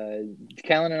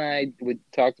Kellen and I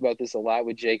talked about this a lot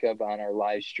with Jacob on our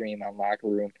live stream on Locker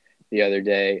Room the other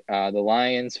day. The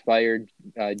Lions fired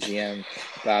GM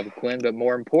Bob Quinn, but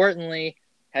more importantly,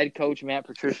 head coach Matt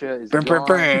Patricia is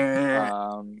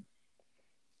gone.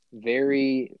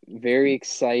 Very, very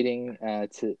exciting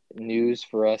news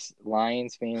for us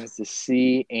Lions fans to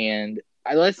see. And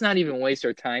let's not even waste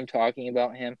our time talking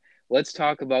about him. Let's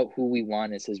talk about who we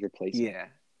want as his replacement.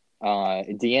 Yeah.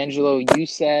 D'Angelo, you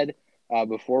said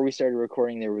before we started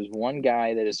recording there was one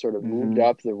guy that has sort of moved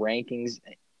up the rankings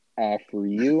for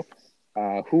you.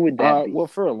 Who would that be? Well,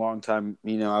 for a long time,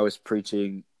 I was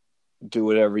preaching do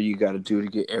whatever you got to do to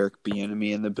get Eric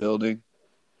Bieniemy in the building.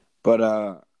 But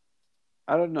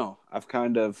I don't know. I've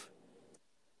kind of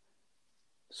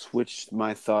switched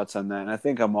my thoughts on that, and I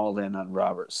think I'm all in on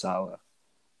Robert Saleh.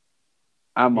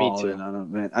 I'm Me all too. in on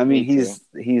him, man. I Me mean,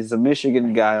 too. he's a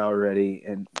Michigan guy already,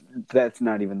 and that's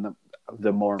not even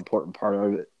the more important part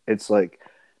of it. It's like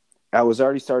I was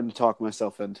already starting to talk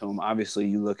myself into him. Obviously,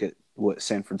 you look at what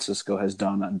San Francisco has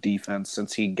done on defense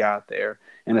since he got there,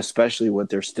 and especially what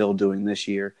they're still doing this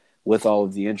year with all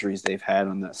of the injuries they've had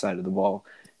on that side of the ball.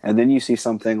 And then you see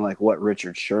something like what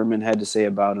Richard Sherman had to say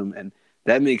about him, and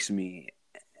that makes me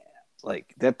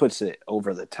like that puts it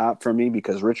over the top for me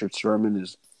because Richard Sherman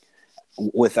is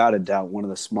without a doubt one of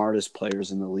the smartest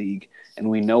players in the league, and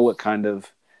we know what kind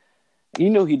of he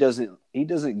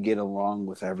doesn't get along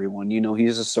with everyone.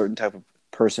 He's a certain type of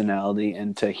personality,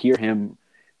 and to hear him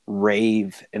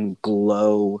rave and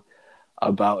glow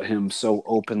about him so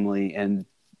openly, and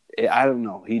I don't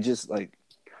know, he just like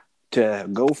to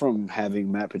go from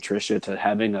having Matt Patricia to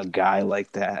having a guy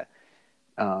like that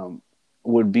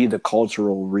would be the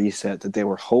cultural reset that they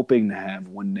were hoping to have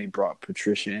when they brought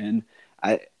Patricia in.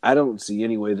 I don't see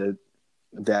any way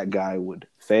that guy would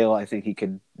fail. I think he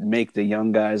could make the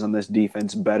young guys on this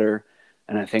defense better,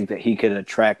 and I think that he could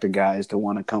attract the guys to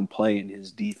want to come play in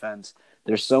his defense.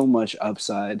 There's so much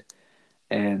upside,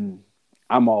 and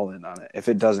I'm all in on it. If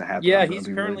it doesn't happen, Yeah, I'm going he's to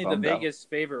be really currently the bummed out. Vegas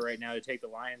favorite right now to take the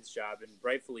Lions job, and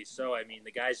rightfully so. I mean,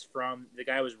 the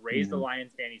guy was raised a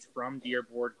Lions fan. He's from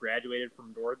Dearborn, graduated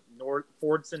from North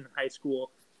Fordson High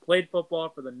School, played football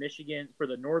for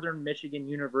the Northern Michigan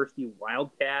University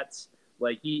Wildcats.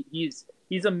 Like he's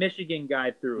a Michigan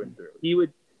guy through and through. He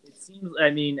would. It seems. I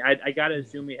mean, I gotta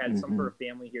assume he had some sort of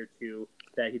family here too.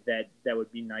 That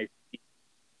would be nice.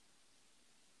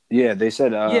 Yeah, they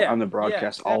said Yeah, on the yeah,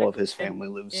 broadcast all of exactly. his family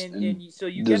lives And in so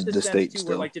you get the the sense state too,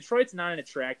 where still. like Detroit's not an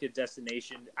attractive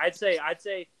destination. I'd say,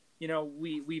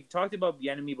 we've talked about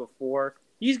Bieniemy before.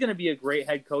 He's going to be a great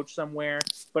head coach somewhere,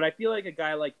 but I feel like a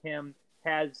guy like him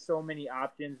has so many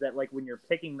options that like when you're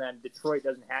picking them, Detroit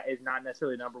is not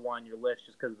necessarily number one on your list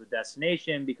just because of the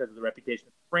destination, because of the reputation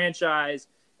of the franchise,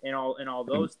 and all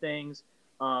those things.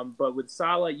 But with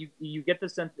Saleh, you get the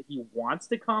sense that he wants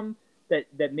to come.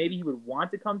 That maybe he would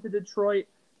want to come to Detroit,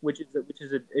 which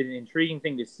is an intriguing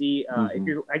thing to see. If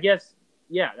you're, I guess,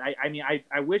 yeah. I mean,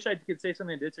 I wish I could say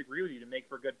something to disagree with you to make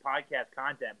for good podcast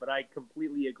content, but I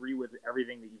completely agree with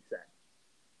everything that you've said.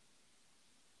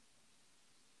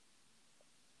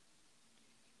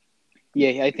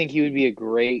 Yeah, I think he would be a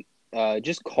great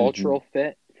just cultural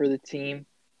fit for the team.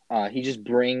 He just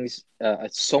brings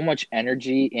so much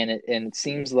energy, and it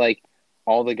seems like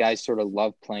all the guys sort of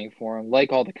love playing for him.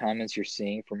 Like all the comments you're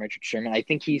seeing from Richard Sherman, I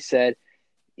think he said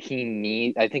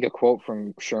I think a quote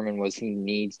from Sherman was he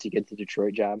needs to get the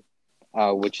Detroit job,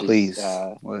 which is Please,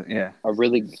 well,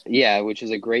 yeah. which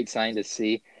is a great sign to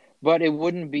see. But it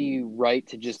wouldn't be right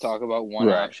to just talk about one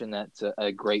Right. option that's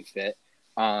a great fit.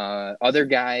 Other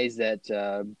guys that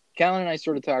Callan and I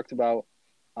sort of talked about.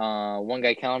 One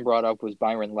guy Callan brought up was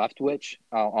Byron Leftwich,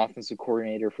 offensive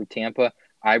coordinator for Tampa.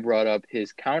 I brought up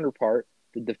his counterpart,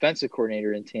 the defensive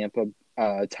coordinator in Tampa,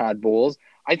 Todd Bowles.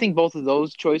 I think both of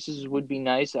those choices would be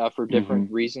nice for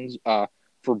different reasons.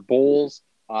 For Bowles,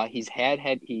 he has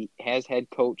head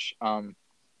coach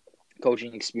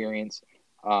coaching experience.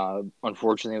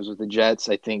 Unfortunately, it was with the Jets.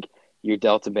 I think you're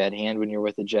dealt a bad hand when you're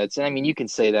with the Jets, and I mean you can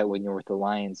say that when you're with the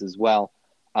Lions as well.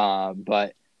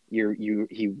 But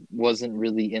he wasn't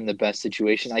really in the best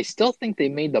situation. I still think they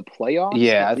made the playoffs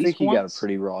Yeah, at I think least he got a once.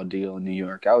 pretty raw deal in New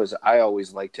York. I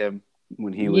always liked him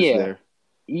when he was Yeah, there.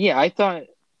 yeah. I thought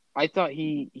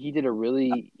he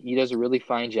does a really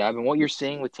fine job. And what you're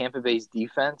seeing with Tampa Bay's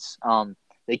defense,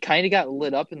 they kind of got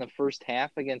lit up in the first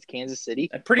half against Kansas City,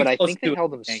 Pretty but I close think they to it.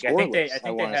 held them I scoreless. I think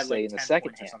they want to had say like in the 10 second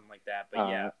points or half. something like that. But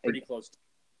yeah, pretty close.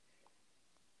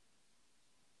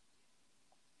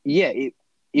 Yeah,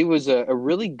 it was a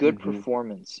really good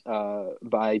performance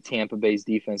by Tampa Bay's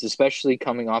defense, especially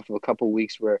coming off of a couple of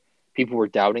weeks where people were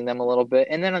doubting them a little bit.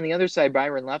 And then on the other side,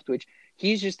 Byron Leftwich,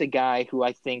 he's just a guy who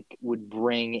I think would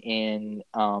bring in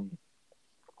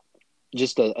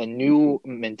just a new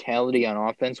mentality on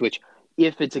offense. Which,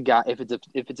 if it's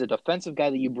a defensive guy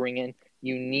that you bring in,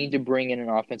 you need to bring in an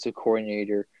offensive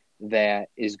coordinator that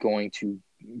is going to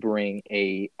bring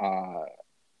a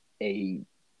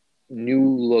new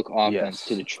look offense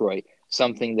to Yes. Detroit,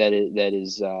 something that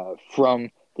is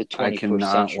from the I 21st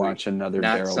cannot century, watch another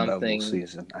not Daryl Bevell something.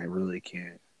 season. I really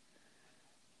can't.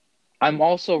 I'm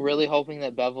also really hoping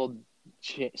that Bevel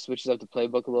switches up the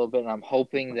playbook a little bit, and I'm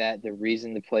hoping that the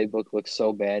reason the playbook looks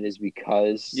so bad is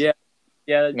because Yeah,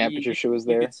 Matt Patricia was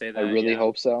you there. could say that. I really Yeah.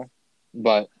 hope so,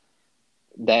 but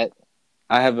that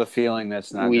I have a feeling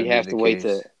that's not going to be the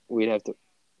case. We'd have to.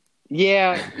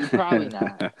 Yeah, probably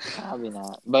not. Probably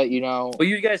not. But Well,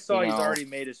 you guys saw he's already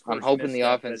made his I'm first hoping the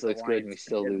misstep offense as the looks good and we Lions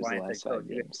still lose the Lions head last coach. 5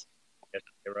 games.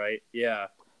 Right? Yeah.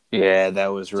 Yeah, that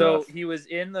was rough. So he was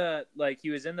in the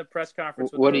press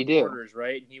conference with What'd the he do? reporters,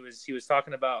 right? And he was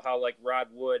talking about how like Rod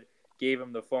Wood gave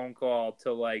him the phone call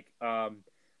to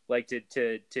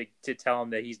to tell him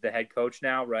that he's the head coach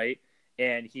now, right?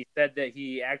 And he said that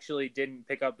he actually didn't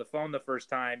pick up the phone the first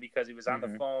time because he was on the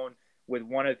phone with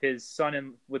one of his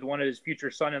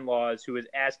future son-in-laws who was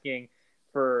asking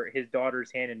for his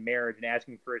daughter's hand in marriage and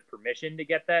asking for his permission to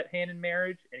get that hand in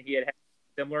marriage, and he had a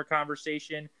similar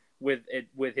conversation with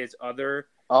his other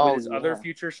other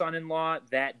future son-in-law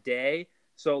that day.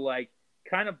 So like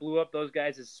kind of blew up those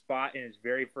guys' spot in his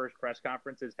very first press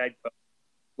conference as head coach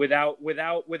without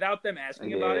them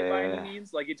asking about it by any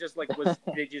means. Like it just like was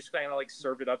they just kind of like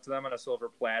served it up to them on a silver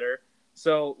platter.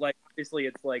 So like obviously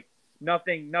it's like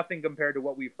nothing compared to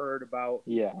what we've heard about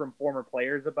from former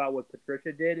players about what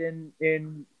Patricia did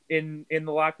in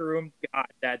the locker room. God,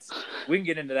 we can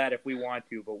get into that if we want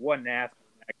to, but what an ass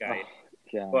that guy.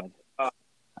 God. But,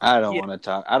 I don't want to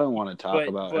talk. I don't want to talk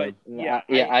about him.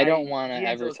 I don't want to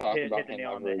ever talk hit about the him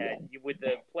nail on ever the head again. with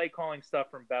the play calling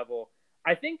stuff from Bevel.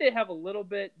 I think they have a little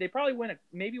bit. They probably win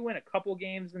a couple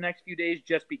games the next few days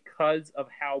just because of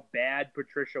how bad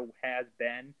Patricia has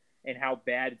been and how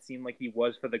bad it seemed like he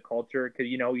was for the culture. Because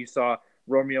you saw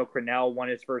Romeo Crennel won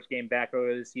his first game back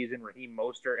earlier this season. Raheem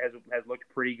Mostert has looked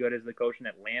pretty good as the coach in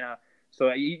Atlanta.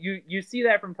 So you see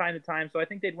that from time to time. So I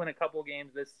think they'd win a couple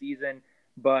games this season.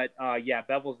 But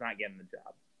Bevel's not getting the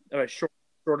job.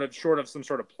 Short of some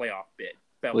sort of playoff bid.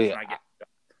 Bevel's not getting the job.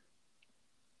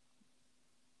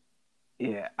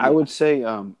 Yeah, I would say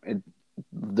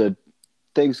the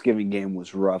Thanksgiving game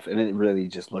was rough, and it really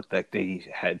just looked like they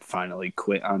had finally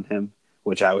quit on him,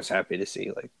 which I was happy to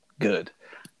see. Like, good.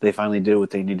 They finally did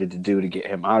what they needed to do to get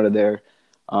him out of there.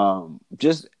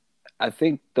 I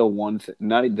think the one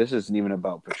thing, this isn't even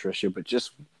about Patricia, but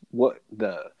just what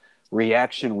the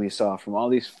reaction we saw from all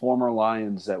these former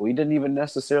Lions that we didn't even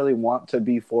necessarily want to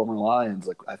be former Lions.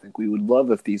 Like, I think we would love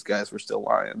if these guys were still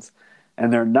Lions.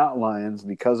 And they're not Lions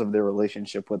because of their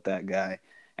relationship with that guy.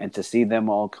 And to see them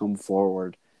all come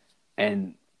forward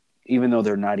and even though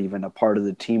they're not even a part of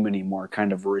the team anymore,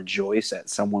 kind of rejoice at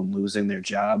someone losing their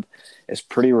job is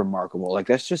pretty remarkable. Like,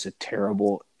 that's just a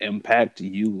terrible impact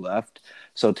you left.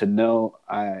 So to know,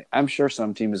 I'm sure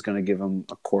some team is going to give him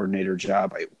a coordinator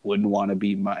job. I wouldn't want to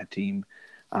be my team.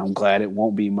 I'm glad it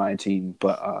won't be my team.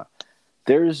 But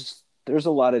there's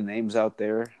a lot of names out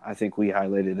there. I think we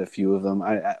highlighted a few of them.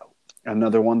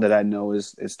 Another one that I know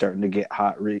is starting to get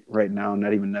hot right now,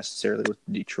 not even necessarily with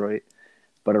Detroit,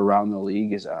 but around the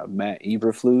league is Matt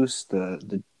Eberflus,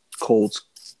 the Colts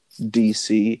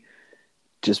DC,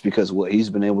 just because what he's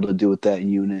been able to do with that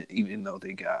unit, even though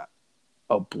they got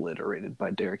obliterated by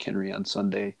Derrick Henry on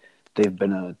Sunday, they've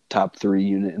been a top 3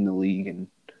 unit in the league. And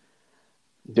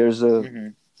there's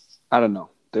I don't know,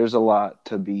 there's a lot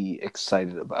to be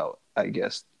excited about, I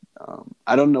guess.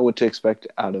 I don't know what to expect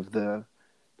out of the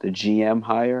GM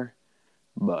hire,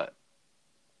 but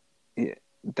yeah,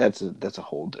 that's a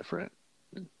whole different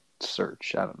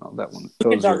search. I don't know that one.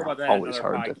 Those are always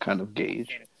hard to kind of gauge.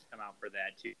 Come out for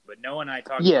that too, but Noah and I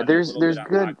talked about it a little bit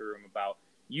on the locker room about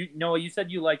you. Noah, you said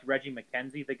you liked Reggie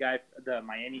McKenzie, the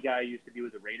Miami guy who used to be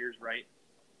with the Raiders, right?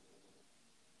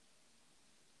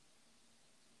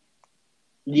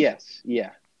 Yes,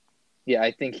 yeah.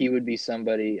 I think he would be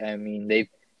somebody. I mean,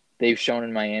 they've shown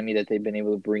in Miami that they've been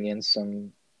able to bring in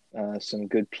some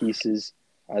good pieces.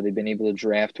 They've been able to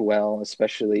draft well,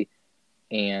 especially,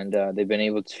 and they've been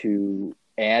able to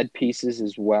add pieces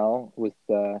as well with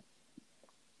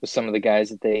some of the guys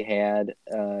that they had,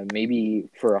 maybe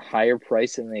for a higher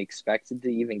price than they expected to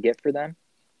even get for them.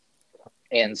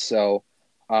 And so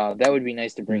that would be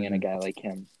nice to bring in a guy like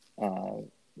him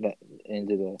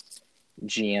into the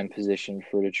GM position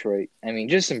for Detroit. I mean,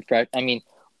 just some fresh. I mean,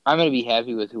 I'm going to be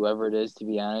happy with whoever it is, to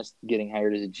be honest, getting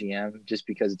hired as a GM, just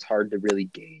because it's hard to really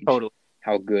gauge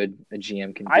how good a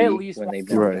GM can be when they've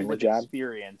never done the job.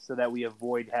 Experience, so that we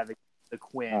avoid having the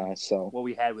Quinn, so what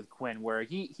we had with Quinn, where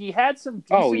he had some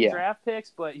decent draft picks,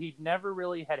 but he never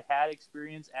really had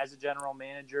experience as a general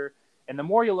manager. And the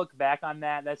more you look back on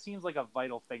that seems like a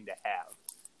vital thing to have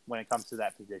when it comes to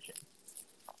that position.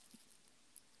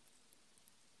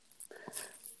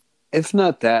 If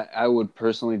not that, I would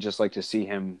personally just like to see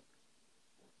him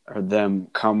or them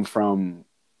come from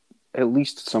at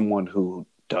least someone who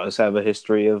does have a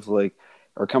history of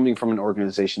or coming from an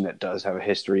organization that does have a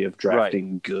history of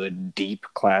drafting good, deep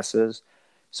classes.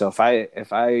 So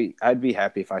I'd be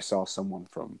happy if I saw someone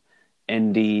from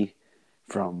Indy,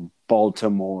 from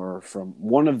Baltimore, from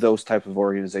one of those type of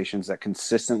organizations that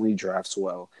consistently drafts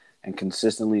well and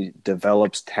consistently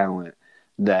develops talent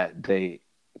that they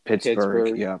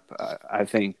Pittsburgh. Yep. I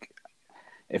think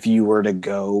if you were to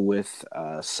go with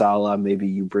Salah, maybe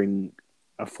you bring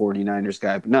a 49ers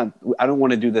guy, but not. I don't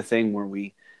want to do the thing where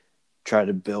we try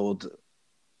to build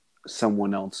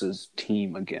someone else's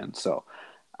team again. So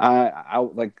I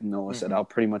like Noah said, I'll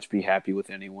pretty much be happy with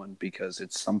anyone because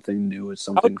it's something new, it's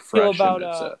something fresh, and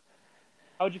it's a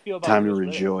how would you feel about time to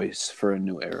rejoice for a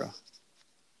new era.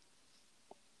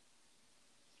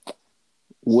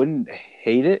 Wouldn't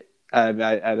hate it. I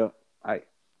don't.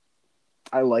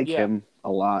 I like him a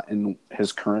lot in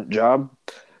his current job,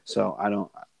 so I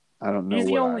don't know he's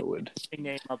what I would.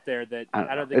 Name up there that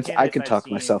I could talk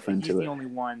myself into he's it. He's the only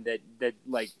one that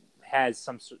like has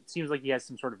seems like he has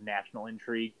some sort of national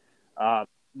intrigue.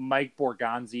 Mike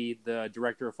Borgonzi, the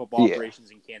director of football operations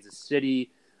in Kansas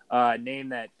City. Name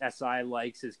that SI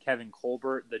likes is Kevin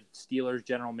Colbert, the Steelers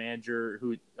general manager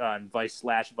who vice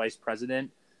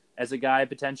president as a guy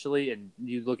potentially. And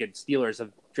you look at Steelers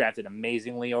have drafted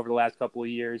amazingly over the last couple of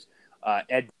years.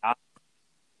 Ed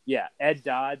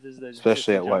Dodds is the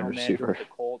especially at wide general receiver manager of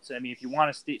the Colts. I mean, if you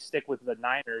want to stick with the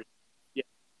Niners,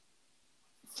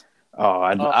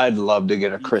 I'd love to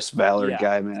get a Chris Ballard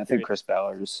guy, man. I think Chris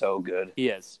Ballard is so good. He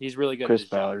is. He's really good. Chris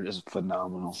Ballard is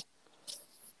phenomenal.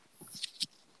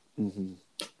 Mm-hmm.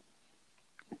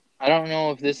 I don't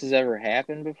know if this has ever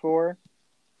happened before.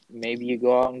 Maybe you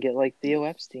go out and get like Theo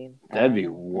Epstein. That'd be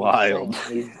wild.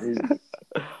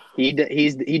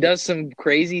 He does some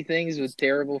crazy things with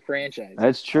terrible franchises.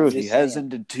 That's true. He has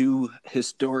ended 2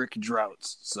 historic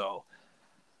droughts, so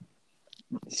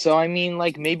I mean,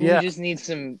 like maybe we just need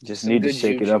some. Just need to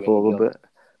shake it up a little bit.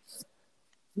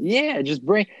 Yeah, just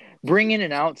bring in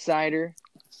an outsider.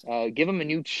 Give him a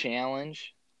new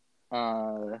challenge.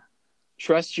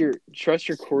 Trust your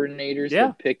coordinators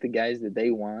to pick the guys that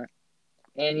they want,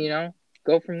 and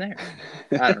go from there.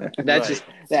 I don't know. That's just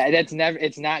that's never.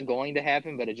 It's not going to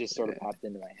happen, but it just sort of popped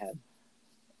into my head.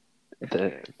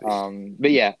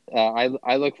 But yeah,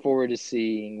 I look forward to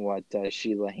seeing what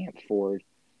Sheila Hampford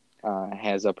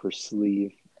has up her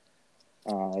sleeve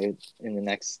in the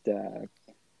next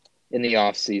in the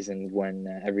off season when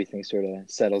everything sort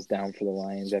of settles down for the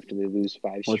Lions after they lose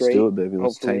 5 straight. Let's do it, baby.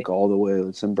 Let's tank all the way.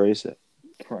 Let's embrace it.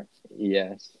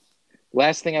 Yes.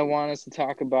 Last thing I want us to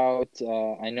talk about,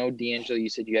 I know, D'Angelo, you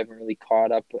said you haven't really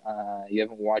caught up. You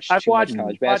haven't watched too much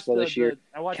college basketball this year.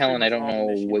 Kellen, I don't know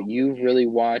what you've really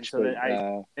watched. So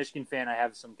but Michigan fan, I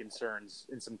have some concerns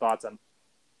and some thoughts on.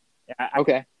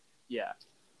 Okay. Yeah.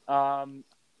 So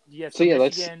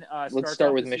Michigan, let's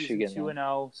start with Michigan.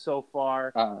 2-0 so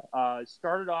far.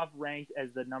 Started off ranked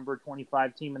as the number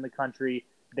 25 team in the country.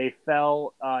 They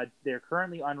fell. They're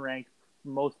currently unranked,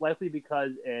 most likely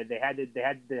because they had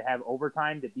to have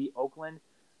overtime to beat Oakland.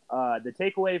 The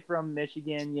takeaway from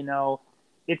Michigan,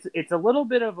 it's a little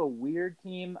bit of a weird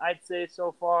team, I'd say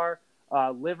so far.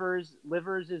 Livers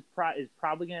is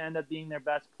probably going to end up being their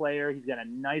best player. He's got a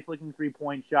nice looking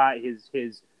 3-point shot. His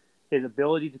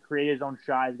ability to create his own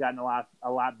shot has gotten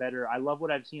a lot better. I love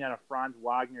what I've seen out of Franz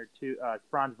Wagner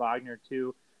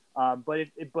too.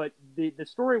 But the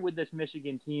story with this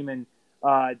Michigan team, and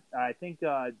I think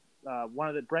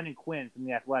Brendan Quinn from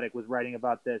The Athletic was writing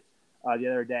about this the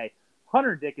other day.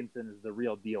 Hunter Dickinson is the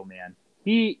real deal, man.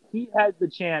 He has the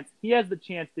chance. He has the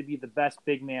chance to be the best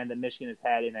big man that Michigan has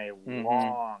had in a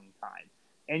long time.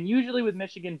 And usually with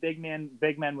Michigan big men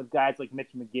with guys like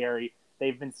Mitch McGary,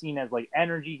 they've been seen as like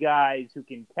energy guys who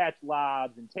can catch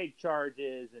lobs and take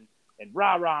charges and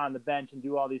rah-rah on the bench and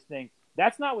do all these things.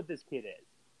 That's not what this kid is.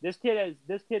 This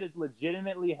kid is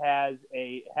legitimately has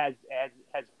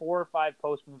 4 or 5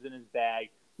 post moves in his bag.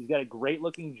 He's got a great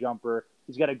looking jumper.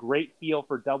 He's got a great feel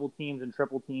for double teams and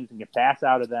triple teams and can pass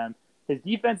out of them. His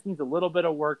defense needs a little bit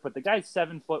of work, but the guy's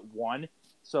 7'1",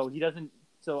 so he doesn't.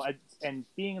 And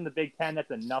being in the Big Ten,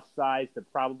 that's enough size to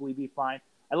probably be fine.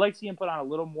 I'd like to see him put on a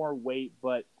little more weight,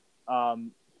 but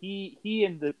he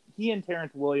and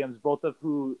Terrence Williams, both of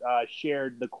who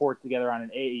shared the court together on an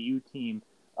AAU team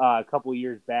a couple of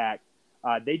years back,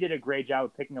 they did a great job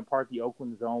of picking apart the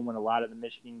Oakland zone when a lot of the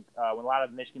Michigan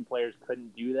players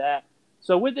couldn't do that.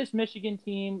 So with this Michigan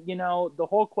team, the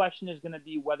whole question is going to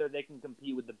be whether they can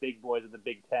compete with the big boys of the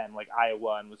Big Ten, like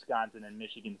Iowa and Wisconsin and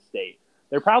Michigan State.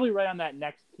 They're probably right on that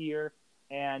next tier,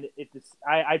 and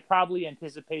I probably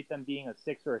anticipate them being a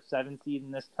 6 or a 7 seed in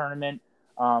this tournament.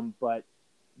 But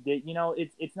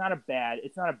it's not a bad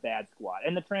squad,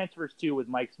 and the transfers too with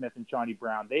Mike Smith and Shawnee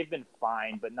Brown, they've been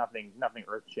fine, but nothing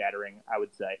earth shattering, I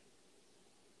would say.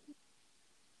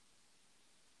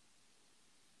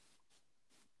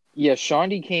 Yeah,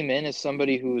 Shawnee came in as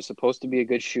somebody who was supposed to be a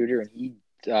good shooter, and he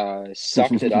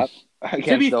sucked it up To be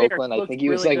against fair, Oakland. he I looked think he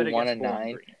was really like good one against and Bowling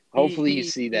nine. Green. Hopefully, you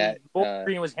see that Bowling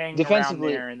Green was hanging around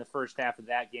defensively. there in the first half of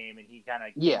that game, and he kind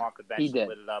of came Yeah, off the he bench and did.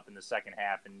 lit it up in the second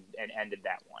half and ended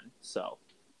that one. So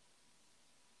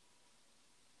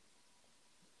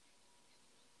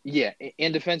Yeah,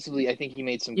 and defensively, I think he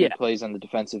made some yeah, good plays on the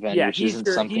defensive end, yeah, which isn't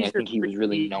something I think he was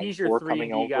really known he's your for 3 and coming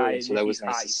D over, guy, and and so if that he's was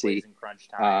nice hot, to he plays see in crunch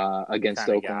time against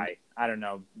kind of Oakland. guy. I don't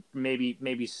know,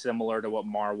 maybe similar to what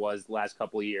Mar was the last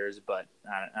couple of years, but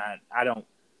I don't.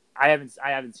 I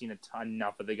haven't seen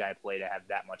enough of the guy play to have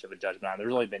that much of a judgment on.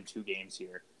 There's only been 2 games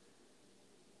here.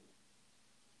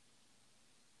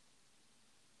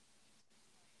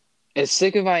 As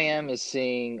sick of I am as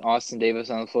seeing Austin Davis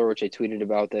on the floor, which I tweeted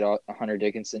about that Hunter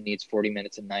Dickinson needs 40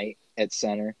 minutes a night at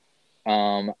center.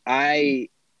 I'll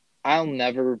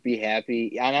never be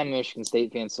happy. I'm a Michigan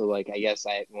State fan, so like I guess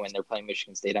when they're playing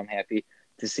Michigan State, I'm happy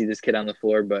to see this kid on the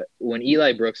floor. But when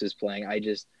Eli Brooks is playing,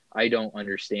 I don't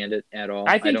understand it at all.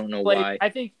 I I think don't know why I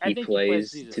he think he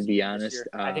plays because plays. he's a To be senior this honest, year.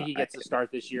 I think he gets to start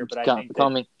this year, but I think that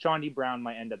coming. Shawnee Brown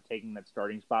might end up taking that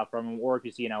starting spot from him, or if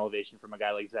you see an elevation from a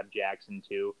guy like Zeb Jackson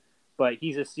too. But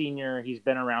he's a senior. He's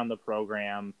been around the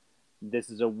program. This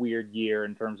is a weird year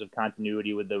in terms of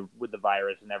continuity with the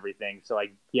virus and everything. So I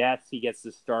guess he gets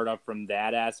to start up from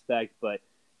that aspect, but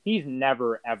he's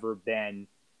never ever been,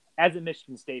 as a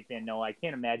Michigan State fan, no, I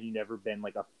can't imagine you've ever been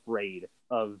like afraid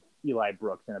of Eli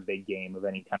Brooks in a big game of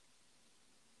any kind.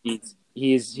 He's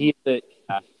the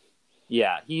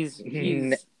yeah,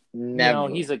 Never,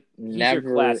 he's your never,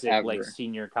 classic like ever.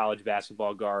 senior college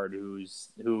basketball guard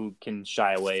who can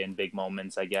shy away in big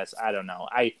moments, I guess. I don't know.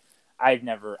 I've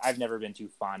never been too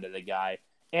fond of the guy.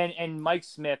 And Mike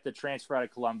Smith, the transfer out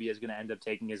of Columbia, is going to end up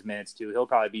taking his minutes too. He'll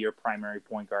probably be your primary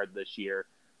point guard this year,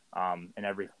 and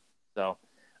everything. So,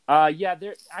 yeah,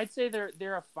 I'd say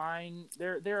they're a fine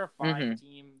Mm-hmm.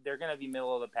 team. They're going to be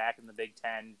middle of the pack in the Big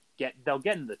Ten. They'll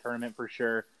get into the tournament for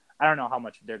sure. I don't know how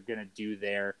much they're going to do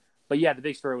there, but yeah, the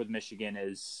big story with Michigan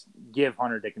is give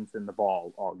Hunter Dickinson the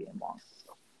ball all game long.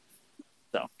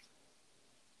 So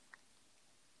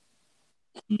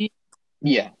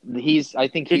Yeah, I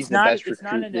think he's the best it's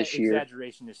not recruit an this year.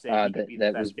 exaggeration to say he could be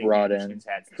the That was best big man brought in Michigan's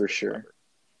had since for Chris sure. Webber.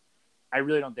 I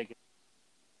really don't think.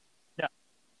 No.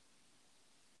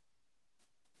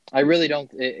 I really don't.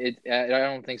 I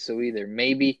don't think so either.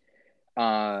 Maybe.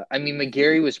 I mean,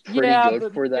 McGarry was pretty Yeah, good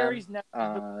but for them.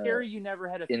 McGarry, you never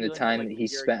had a In the feeling that time like that he McGarry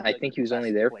spent, could be I like think the he was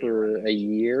only best there player on the for a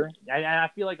Michigan year. team. And I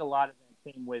feel like a lot of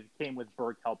that came with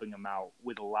Burke helping him out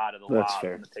with a lot of the That's lobs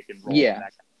fair. and the pick and roll Yeah. and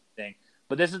that kind of thing.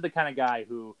 But this is the kind of guy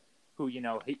who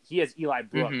he has Eli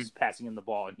Brooks passing him the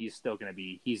ball, and he's still gonna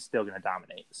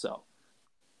dominate. So,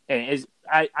 and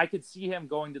I could see him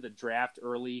going to the draft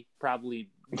early, probably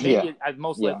maybe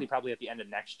most likely probably at the end of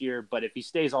next year. But if he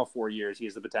stays all 4 years, he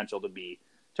has the potential to be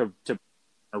to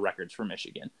records for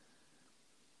Michigan.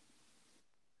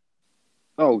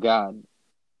 Oh God.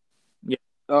 Yeah.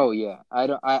 Oh yeah.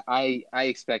 I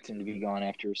expect him to be gone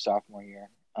after his sophomore year.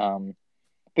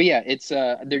 But yeah, it's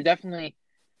they're definitely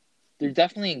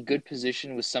in good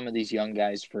position with some of these young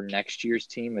guys for next year's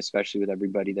team, especially with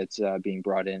everybody that's being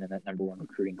brought in that number 1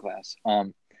 recruiting class.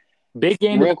 Big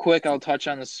game. Real quick, I'll touch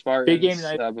on the Spartans big game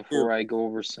tonight before I go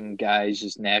over some guys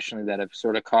just nationally that have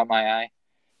sort of caught my eye.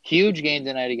 Huge game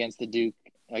tonight against the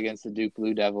Duke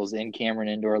Blue Devils in Cameron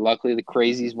Indoor. Luckily, the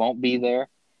Crazies won't be there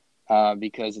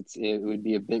because it would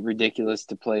be a bit ridiculous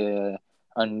to play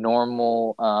a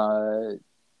normal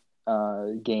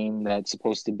game that's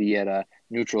supposed to be at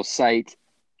neutral site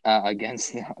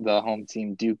against the home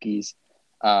team Dukies.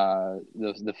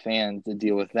 The fans to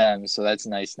deal with them, so that's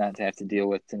nice not to have to deal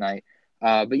with tonight.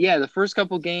 But yeah, the first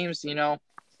couple games,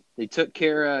 they took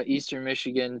care of Eastern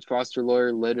Michigan. Foster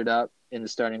Loyer lit it up in the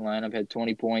starting lineup, had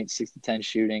 20 points, 6 to 10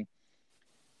 shooting,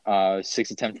 6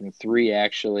 to 10 from 3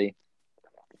 actually.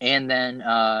 And then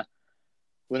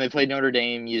when they played Notre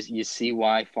Dame, you see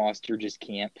why Foster just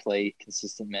can't play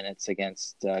consistent minutes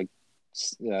against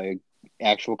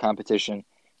actual competition.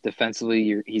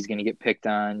 Defensively, he's going to get picked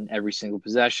on every single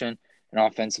possession, and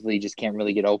offensively, he just can't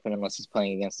really get open unless he's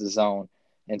playing against the zone.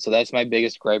 And so that's my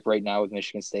biggest gripe right now with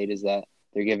Michigan State is that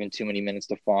they're giving too many minutes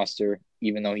to Foster,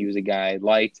 even though he was a guy I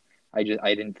liked. I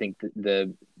didn't think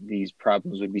that these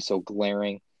problems would be so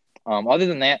glaring. Other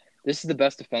than that, this is the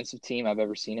best defensive team I've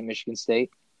ever seen at Michigan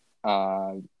State.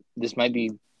 This might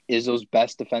be Izzo's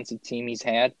best defensive team he's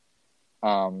had.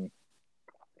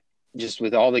 Just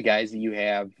with all the guys that you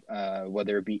have,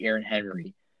 whether it be Aaron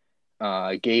Henry,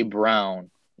 Gabe Brown,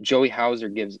 Joey Hauser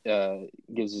gives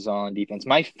his all on defense.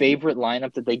 My favorite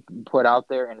lineup that they put out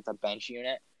there, and it's a bench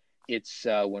unit, it's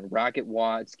when Rocket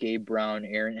Watts, Gabe Brown,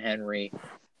 Aaron Henry,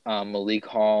 Malik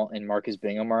Hall, and Marcus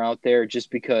Bingham are out there,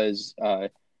 just because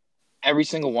every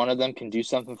single one of them can do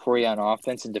something for you on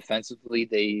offense, and defensively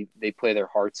they play their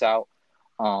hearts out.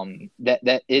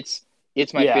 That it's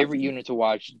my favorite unit to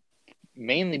watch,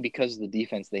 mainly because of the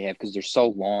defense they have, because they're so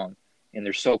long and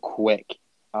they're so quick.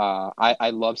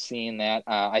 I love seeing that.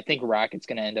 I think Rocket's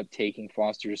going to end up taking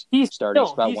Foster's starting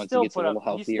spot once he gets a little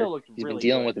healthier. He's been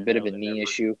dealing with a bit of a knee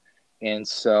issue, and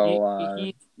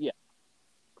so yeah.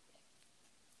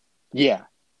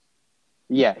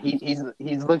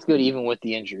 He's looked good even with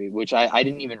the injury, which I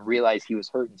didn't even realize he was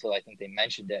hurt until I think they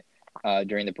mentioned it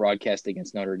during the broadcast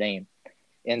against Notre Dame.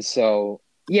 And so,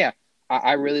 yeah,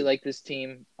 I really like this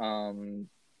team. And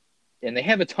they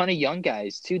have a ton of young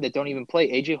guys, too, that don't even play.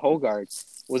 A.J.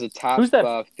 Hogarth was a top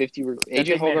 50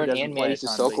 A.J. Hogarth and Manny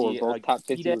Sissoko were both top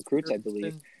 50 recruits, I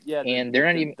believe. Yeah, and they're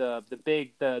not even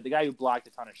the guy who blocked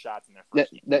a ton of shots in their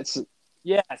first game.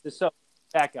 Sissoko,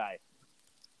 that guy.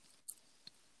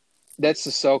 That's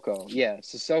Sissoko. Yeah,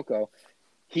 Sissoko.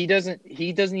 He doesn't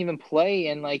even play,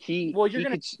 and like he would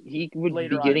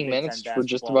be getting minutes for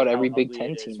just about every Big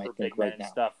Ten team, I think, right now.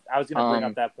 Stuff. I was going to bring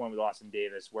up that point with Austin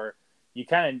Davis, where you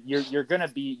you're gonna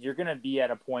be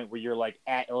at a point where you're like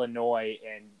at Illinois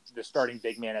and the starting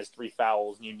big man has 3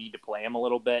 fouls and you need to play him a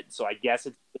little bit. So I guess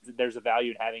there's a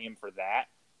value in having him for that.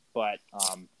 But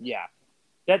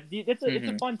it's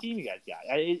a fun team you guys got.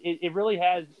 It really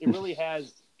has.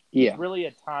 Yeah. It's really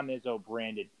a Tom Izzo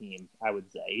branded team, I would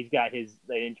say. He's got his,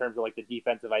 in terms of like the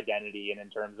defensive identity and in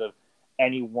terms of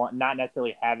anyone, not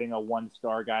necessarily having a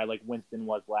 1-star guy like Winston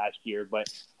was last year, but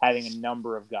having a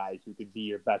number of guys who could be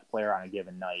your best player on a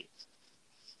given night.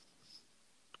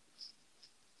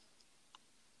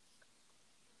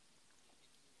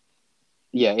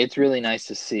 Yeah, it's really nice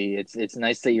to see. It's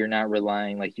nice that you're not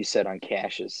relying, like you said, on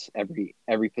Cassius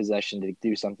every possession to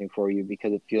do something for you,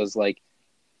 because it feels like,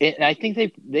 and I think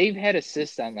they've had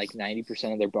assists on like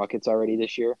 90% of their buckets already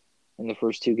this year in the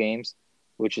first 2 games,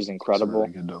 which is incredible.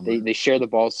 Really they share the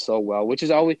ball so well, which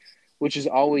has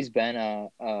always been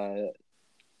a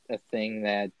thing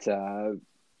that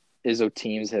Izzo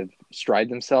teams have strived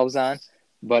themselves on.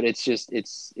 But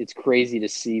it's crazy to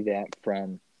see that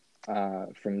from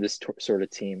this sort of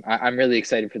team. I'm really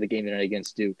excited for the game tonight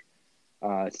against Duke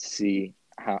to see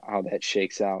how that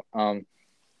shakes out.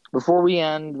 Before we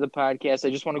end the podcast, I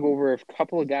just want to go over a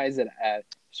couple of guys that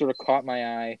sort of caught my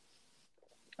eye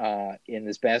in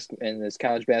this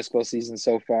college basketball season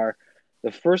so far.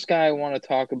 The first guy I want to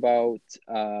talk about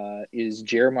is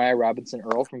Jeremiah Robinson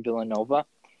Earl from Villanova.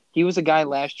 He was a guy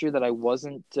last year that I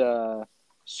wasn't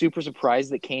super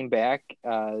surprised that came back.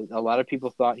 A lot of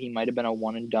people thought he might have been a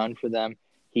one and done for them.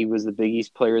 He was the Big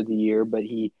East Player of the Year, but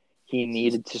he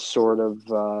needed to sort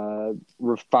of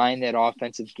refine that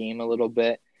offensive game a little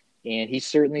bit. And he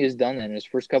certainly has done that. In his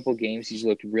first couple of games, he's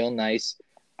looked real nice.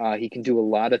 He can do a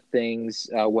lot of things,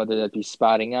 whether that be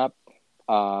spotting up,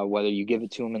 whether you give it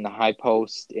to him in the high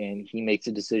post and he makes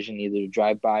a decision either to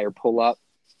drive by or pull up.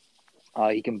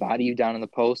 He can body you down in the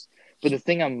post. But the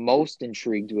thing I'm most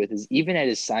intrigued with is even at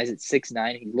his size at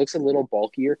 6'9", he looks a little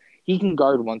bulkier. He can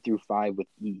guard 1 through 5 with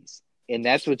ease. And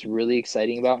that's what's really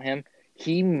exciting about him.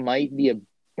 He might be a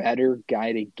better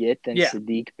guy to get than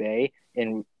Sadiq Bey.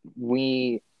 And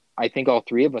I think all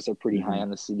 3 of us are pretty high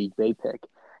on the Sadiq Bey pick.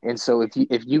 And so if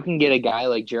you can get a guy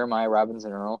like Jeremiah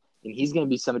Robinson Earl, and he's going to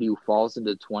be somebody who falls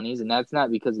into the 20s, and that's not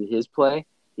because of his play,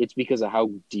 it's because of how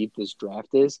deep this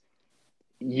draft is.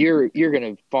 You're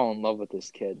going to fall in love with this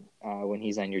kid when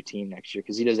he's on your team next year,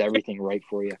 because he does everything right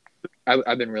for you.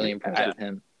 I've been really impressed with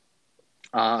him.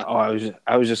 I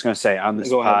was just going to say, on this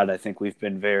pod, I think we've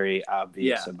been very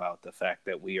obvious about the fact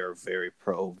that we are very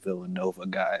pro Villanova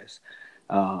guys.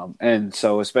 And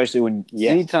so especially when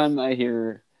anytime I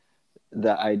hear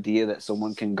the idea that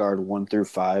someone can guard 1 through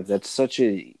 5, that's such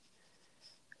a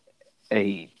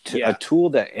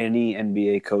tool that any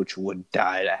NBA coach would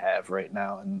die to have right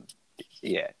now. And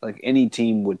like any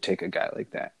team would take a guy like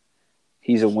that.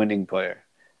 He's a winning player.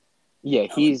 Yeah,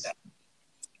 he's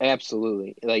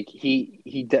absolutely, like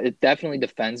he definitely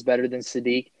defends better than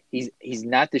Sadiq. He's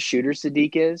not the shooter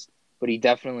Sadiq is, but he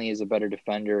definitely is a better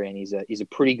defender, and he's a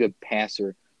pretty good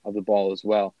passer of the ball as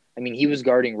well. I mean, he was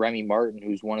guarding Remy Martin,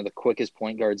 who's one of the quickest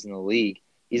point guards in the league.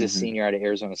 He's a senior out of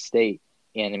Arizona State,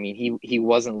 and I mean, he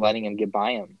wasn't letting him get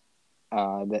by him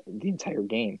the entire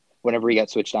game whenever he got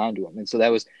switched on to him, and so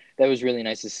that was really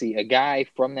nice to see. A guy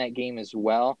from that game as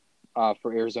well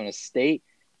for Arizona State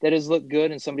that has looked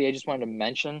good, and somebody I just wanted to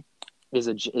mention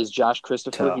is Josh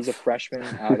Christopher. Tough. He's a freshman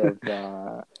out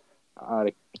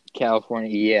of California.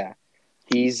 Yeah,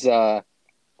 he's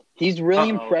He's really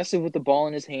impressive with the ball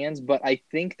in his hands, but I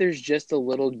think there's just a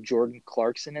little Jordan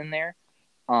Clarkson in there.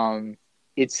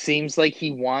 It seems like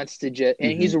he wants to just,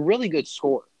 and he's a really good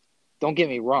scorer. Don't get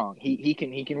me wrong. He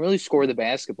can really score the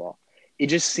basketball. It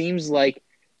just seems like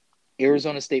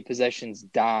Arizona State possessions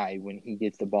die when he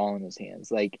gets the ball in his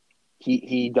hands. Like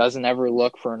he doesn't ever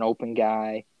look for an open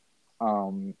guy.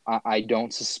 I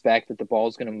don't suspect that the ball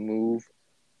is going to move.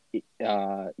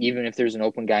 Even if there's an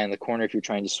open guy in the corner, if you're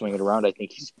trying to swing it around, I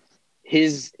think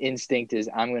his instinct is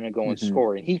I'm going to go and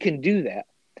score, and he can do that.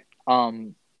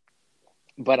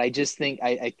 But I just think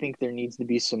I think there needs to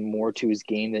be some more to his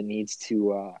game that needs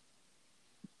to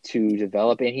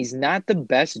develop, and he's not the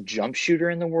best jump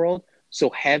shooter in the world. So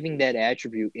having that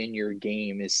attribute in your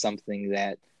game is something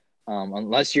that,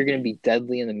 unless you're going to be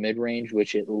deadly in the mid range,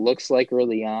 which it looks like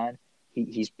early on,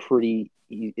 it's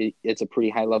a pretty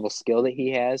high level skill that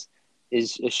he has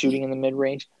is shooting in the mid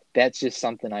range. That's just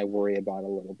something I worry about a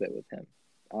little bit with him.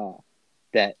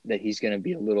 That he's going to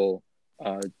be a little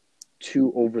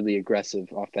too overly aggressive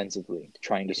offensively,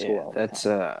 trying to score all the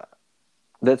time.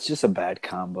 That's just a bad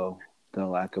combo. The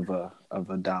lack of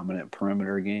a dominant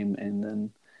perimeter game, and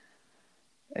then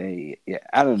I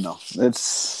don't know.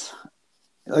 It's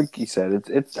like you said.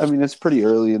 It's pretty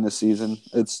early in the season.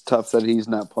 It's tough that he's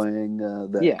not playing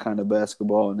that kind of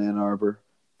basketball in Ann Arbor,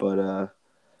 but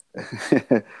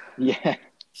yeah.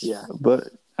 But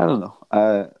I don't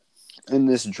know. In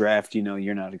this draft,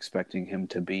 you're not expecting him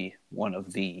to be one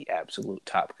of the absolute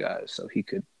top guys, so he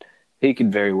could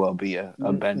very well be a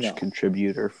bench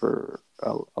contributor for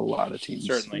a lot of teams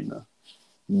in the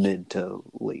mid to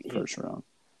late first round.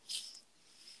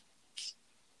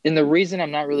 And the reason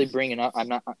I'm not really bringing up, I'm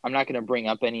not going to bring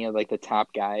up any of like the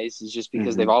top guys, is just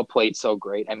because they've all played so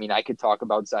great. I mean, I could talk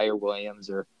about Zaire Williams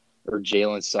or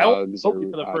Jalen Suggs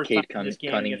or Cade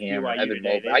Cunningham or Evan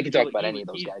Mobley. I could talk about any of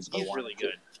those guys if I wanted really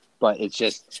good. But it's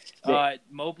just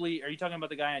Mobley. Are you talking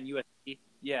about the guy on USC?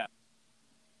 Yeah.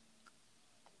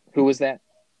 Who was that?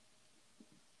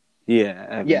 Yeah.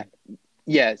 Evan.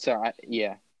 Yeah. So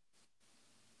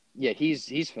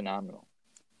he's phenomenal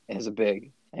as a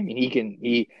big. I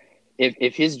mean,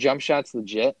 if his jump shot's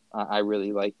legit, I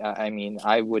really like.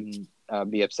 I wouldn't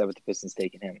be upset with the Pistons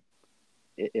taking him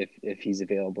if he's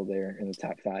available there in the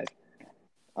top 5.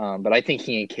 But I think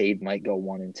he and Cade might go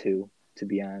 1 and 2, to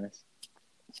be honest.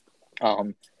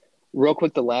 Real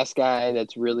quick, the last guy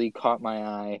that's really caught my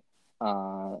eye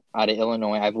out of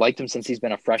Illinois, I've liked him since he's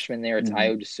been a freshman there. It's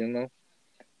Ayo Dosunmu.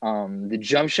 The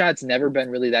jump shot's never been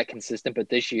really that consistent, but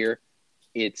this year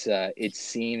it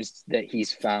seems that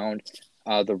he's found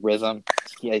the rhythm.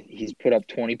 He's put up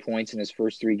 20 points in his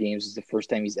first 3 games. It's the first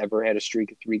time he's ever had a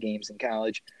streak of 3 games in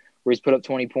college where he's put up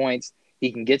 20 points.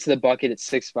 He can get to the bucket at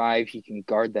 6'5". He can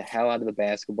guard the hell out of the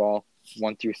basketball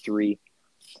 1 through 3.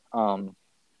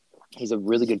 He's a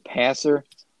really good passer,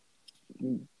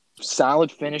 solid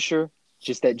finisher.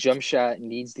 Just that jump shot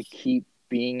needs to keep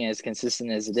being as consistent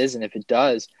as it is, and if it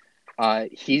does,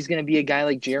 he's going to be a guy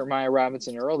like Jeremiah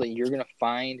Robinson Earl that you're going to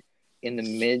find in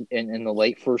the mid and in the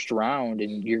late first round,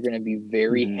 and you're going to be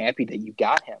very happy that you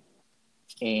got him.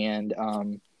 And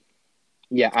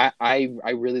I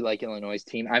really like Illinois'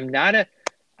 team. I'm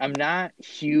not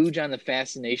huge on the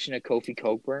fascination of Kofi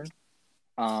Cockburn.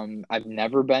 I've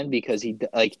never been, because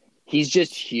he's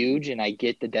just huge, and I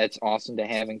get that that's awesome to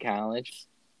have in college.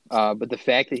 But the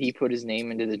fact that he put his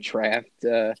name into the draft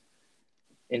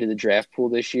pool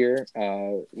this year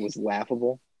was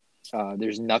laughable.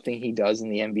 There's nothing he does in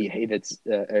the NBA that's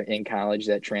in college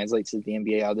that translates to the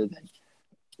NBA other than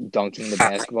dunking the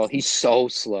basketball. He's so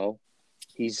slow.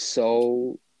 He's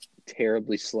so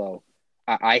terribly slow.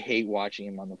 I hate watching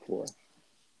him on the floor.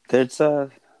 That's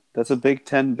a Big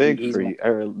Ten big for you,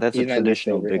 or that's a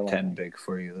traditional Big Ten big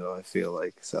for you, though. I feel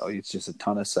like so it's just a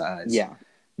ton of size. Yeah,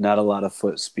 not a lot of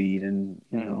foot speed, and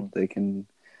you know they can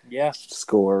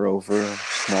score over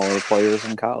smaller players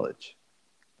in college.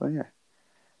 But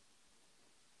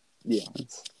yeah.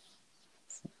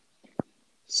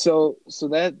 So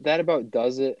that about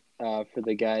does it for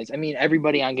the guys. I mean,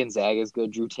 everybody on Gonzaga is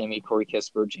good. Drew Timme, Corey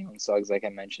Kispert, Jalen Suggs, like I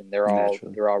mentioned, they're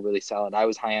all really solid. I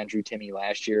was high on Drew Timme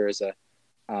last year as a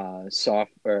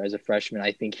as a freshman.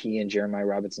 I think he and Jeremiah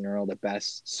Robinson Earl are the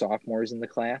best sophomores in the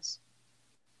class.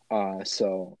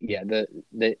 So yeah,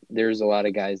 there's a lot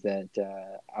of guys that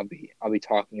I'll be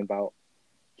talking about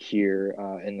here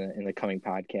in the coming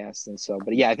podcasts, and so.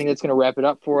 But yeah, I think that's going to wrap it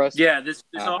up for us. Yeah,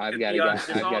 I've got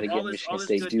to get Michigan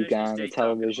State Duke on the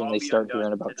television. They start here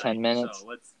in about 10 minutes.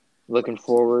 So looking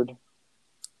forward.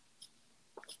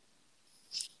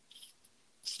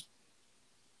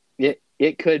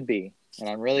 It could be, and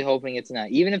I'm really hoping it's not.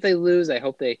 Even if they lose, I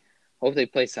hope they Hope they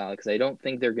play solid because I don't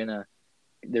think they're gonna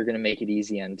make it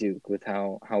easy on Duke with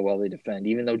how well they defend.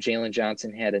 Even though Jalen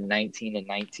Johnson had a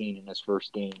 19-19 in his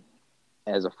first game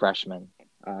as a freshman,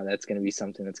 that's going to be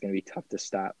something that's going to be tough to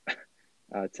stop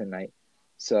tonight.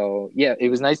 So yeah, it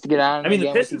was nice to get on I mean,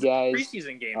 the again with you Pistons guys.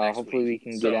 preseason game next Hopefully, week,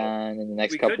 we can get on in the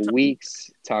next we could couple talk-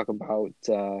 weeks. Talk about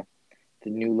the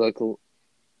new local.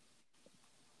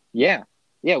 Yeah,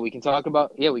 we can talk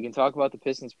about the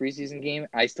Pistons preseason game.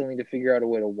 I still need to figure out a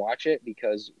way to watch it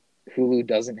because Hulu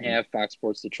doesn't have Fox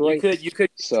Sports Detroit. You could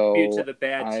So contribute to the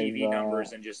bad I've, TV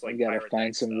numbers and just like I've got to pirate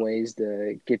find that some stuff. ways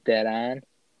to get that on,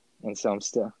 and so I'm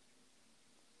still.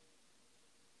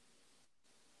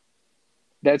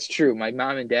 That's true. My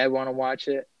mom and dad want to watch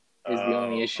it. Is the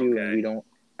only issue, okay. and we don't.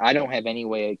 I don't have any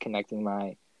way of connecting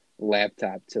my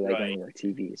laptop to like Right. any of our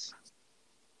TVs.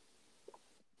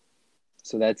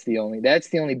 So that's the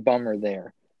only bummer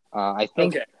there. I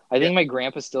think my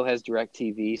grandpa still has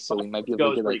DirecTV, so we might be able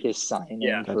to get like his sign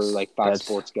in for like Fox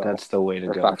Sports Go. That's the way to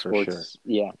or go Fox for Sports,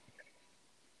 sure.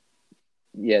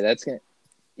 Yeah, that's gonna.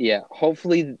 Yeah,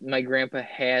 hopefully my grandpa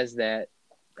has that.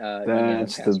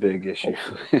 That's the big issue.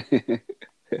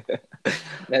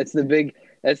 That's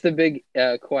the big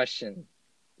question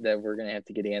that we're gonna have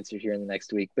to get answered here in the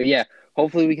next week. But yeah,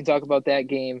 hopefully we can talk about that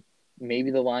game.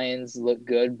 Maybe the Lions look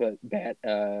good, but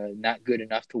not good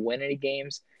enough to win any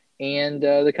games. And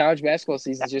the college basketball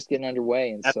season is just getting underway,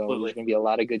 and so there's going to be a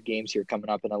lot of good games here coming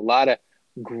up, and a lot of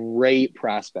great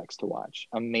prospects to watch.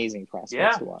 Amazing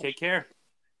prospects to watch. Take care.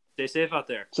 Stay safe out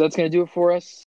there. So that's going to do it for us.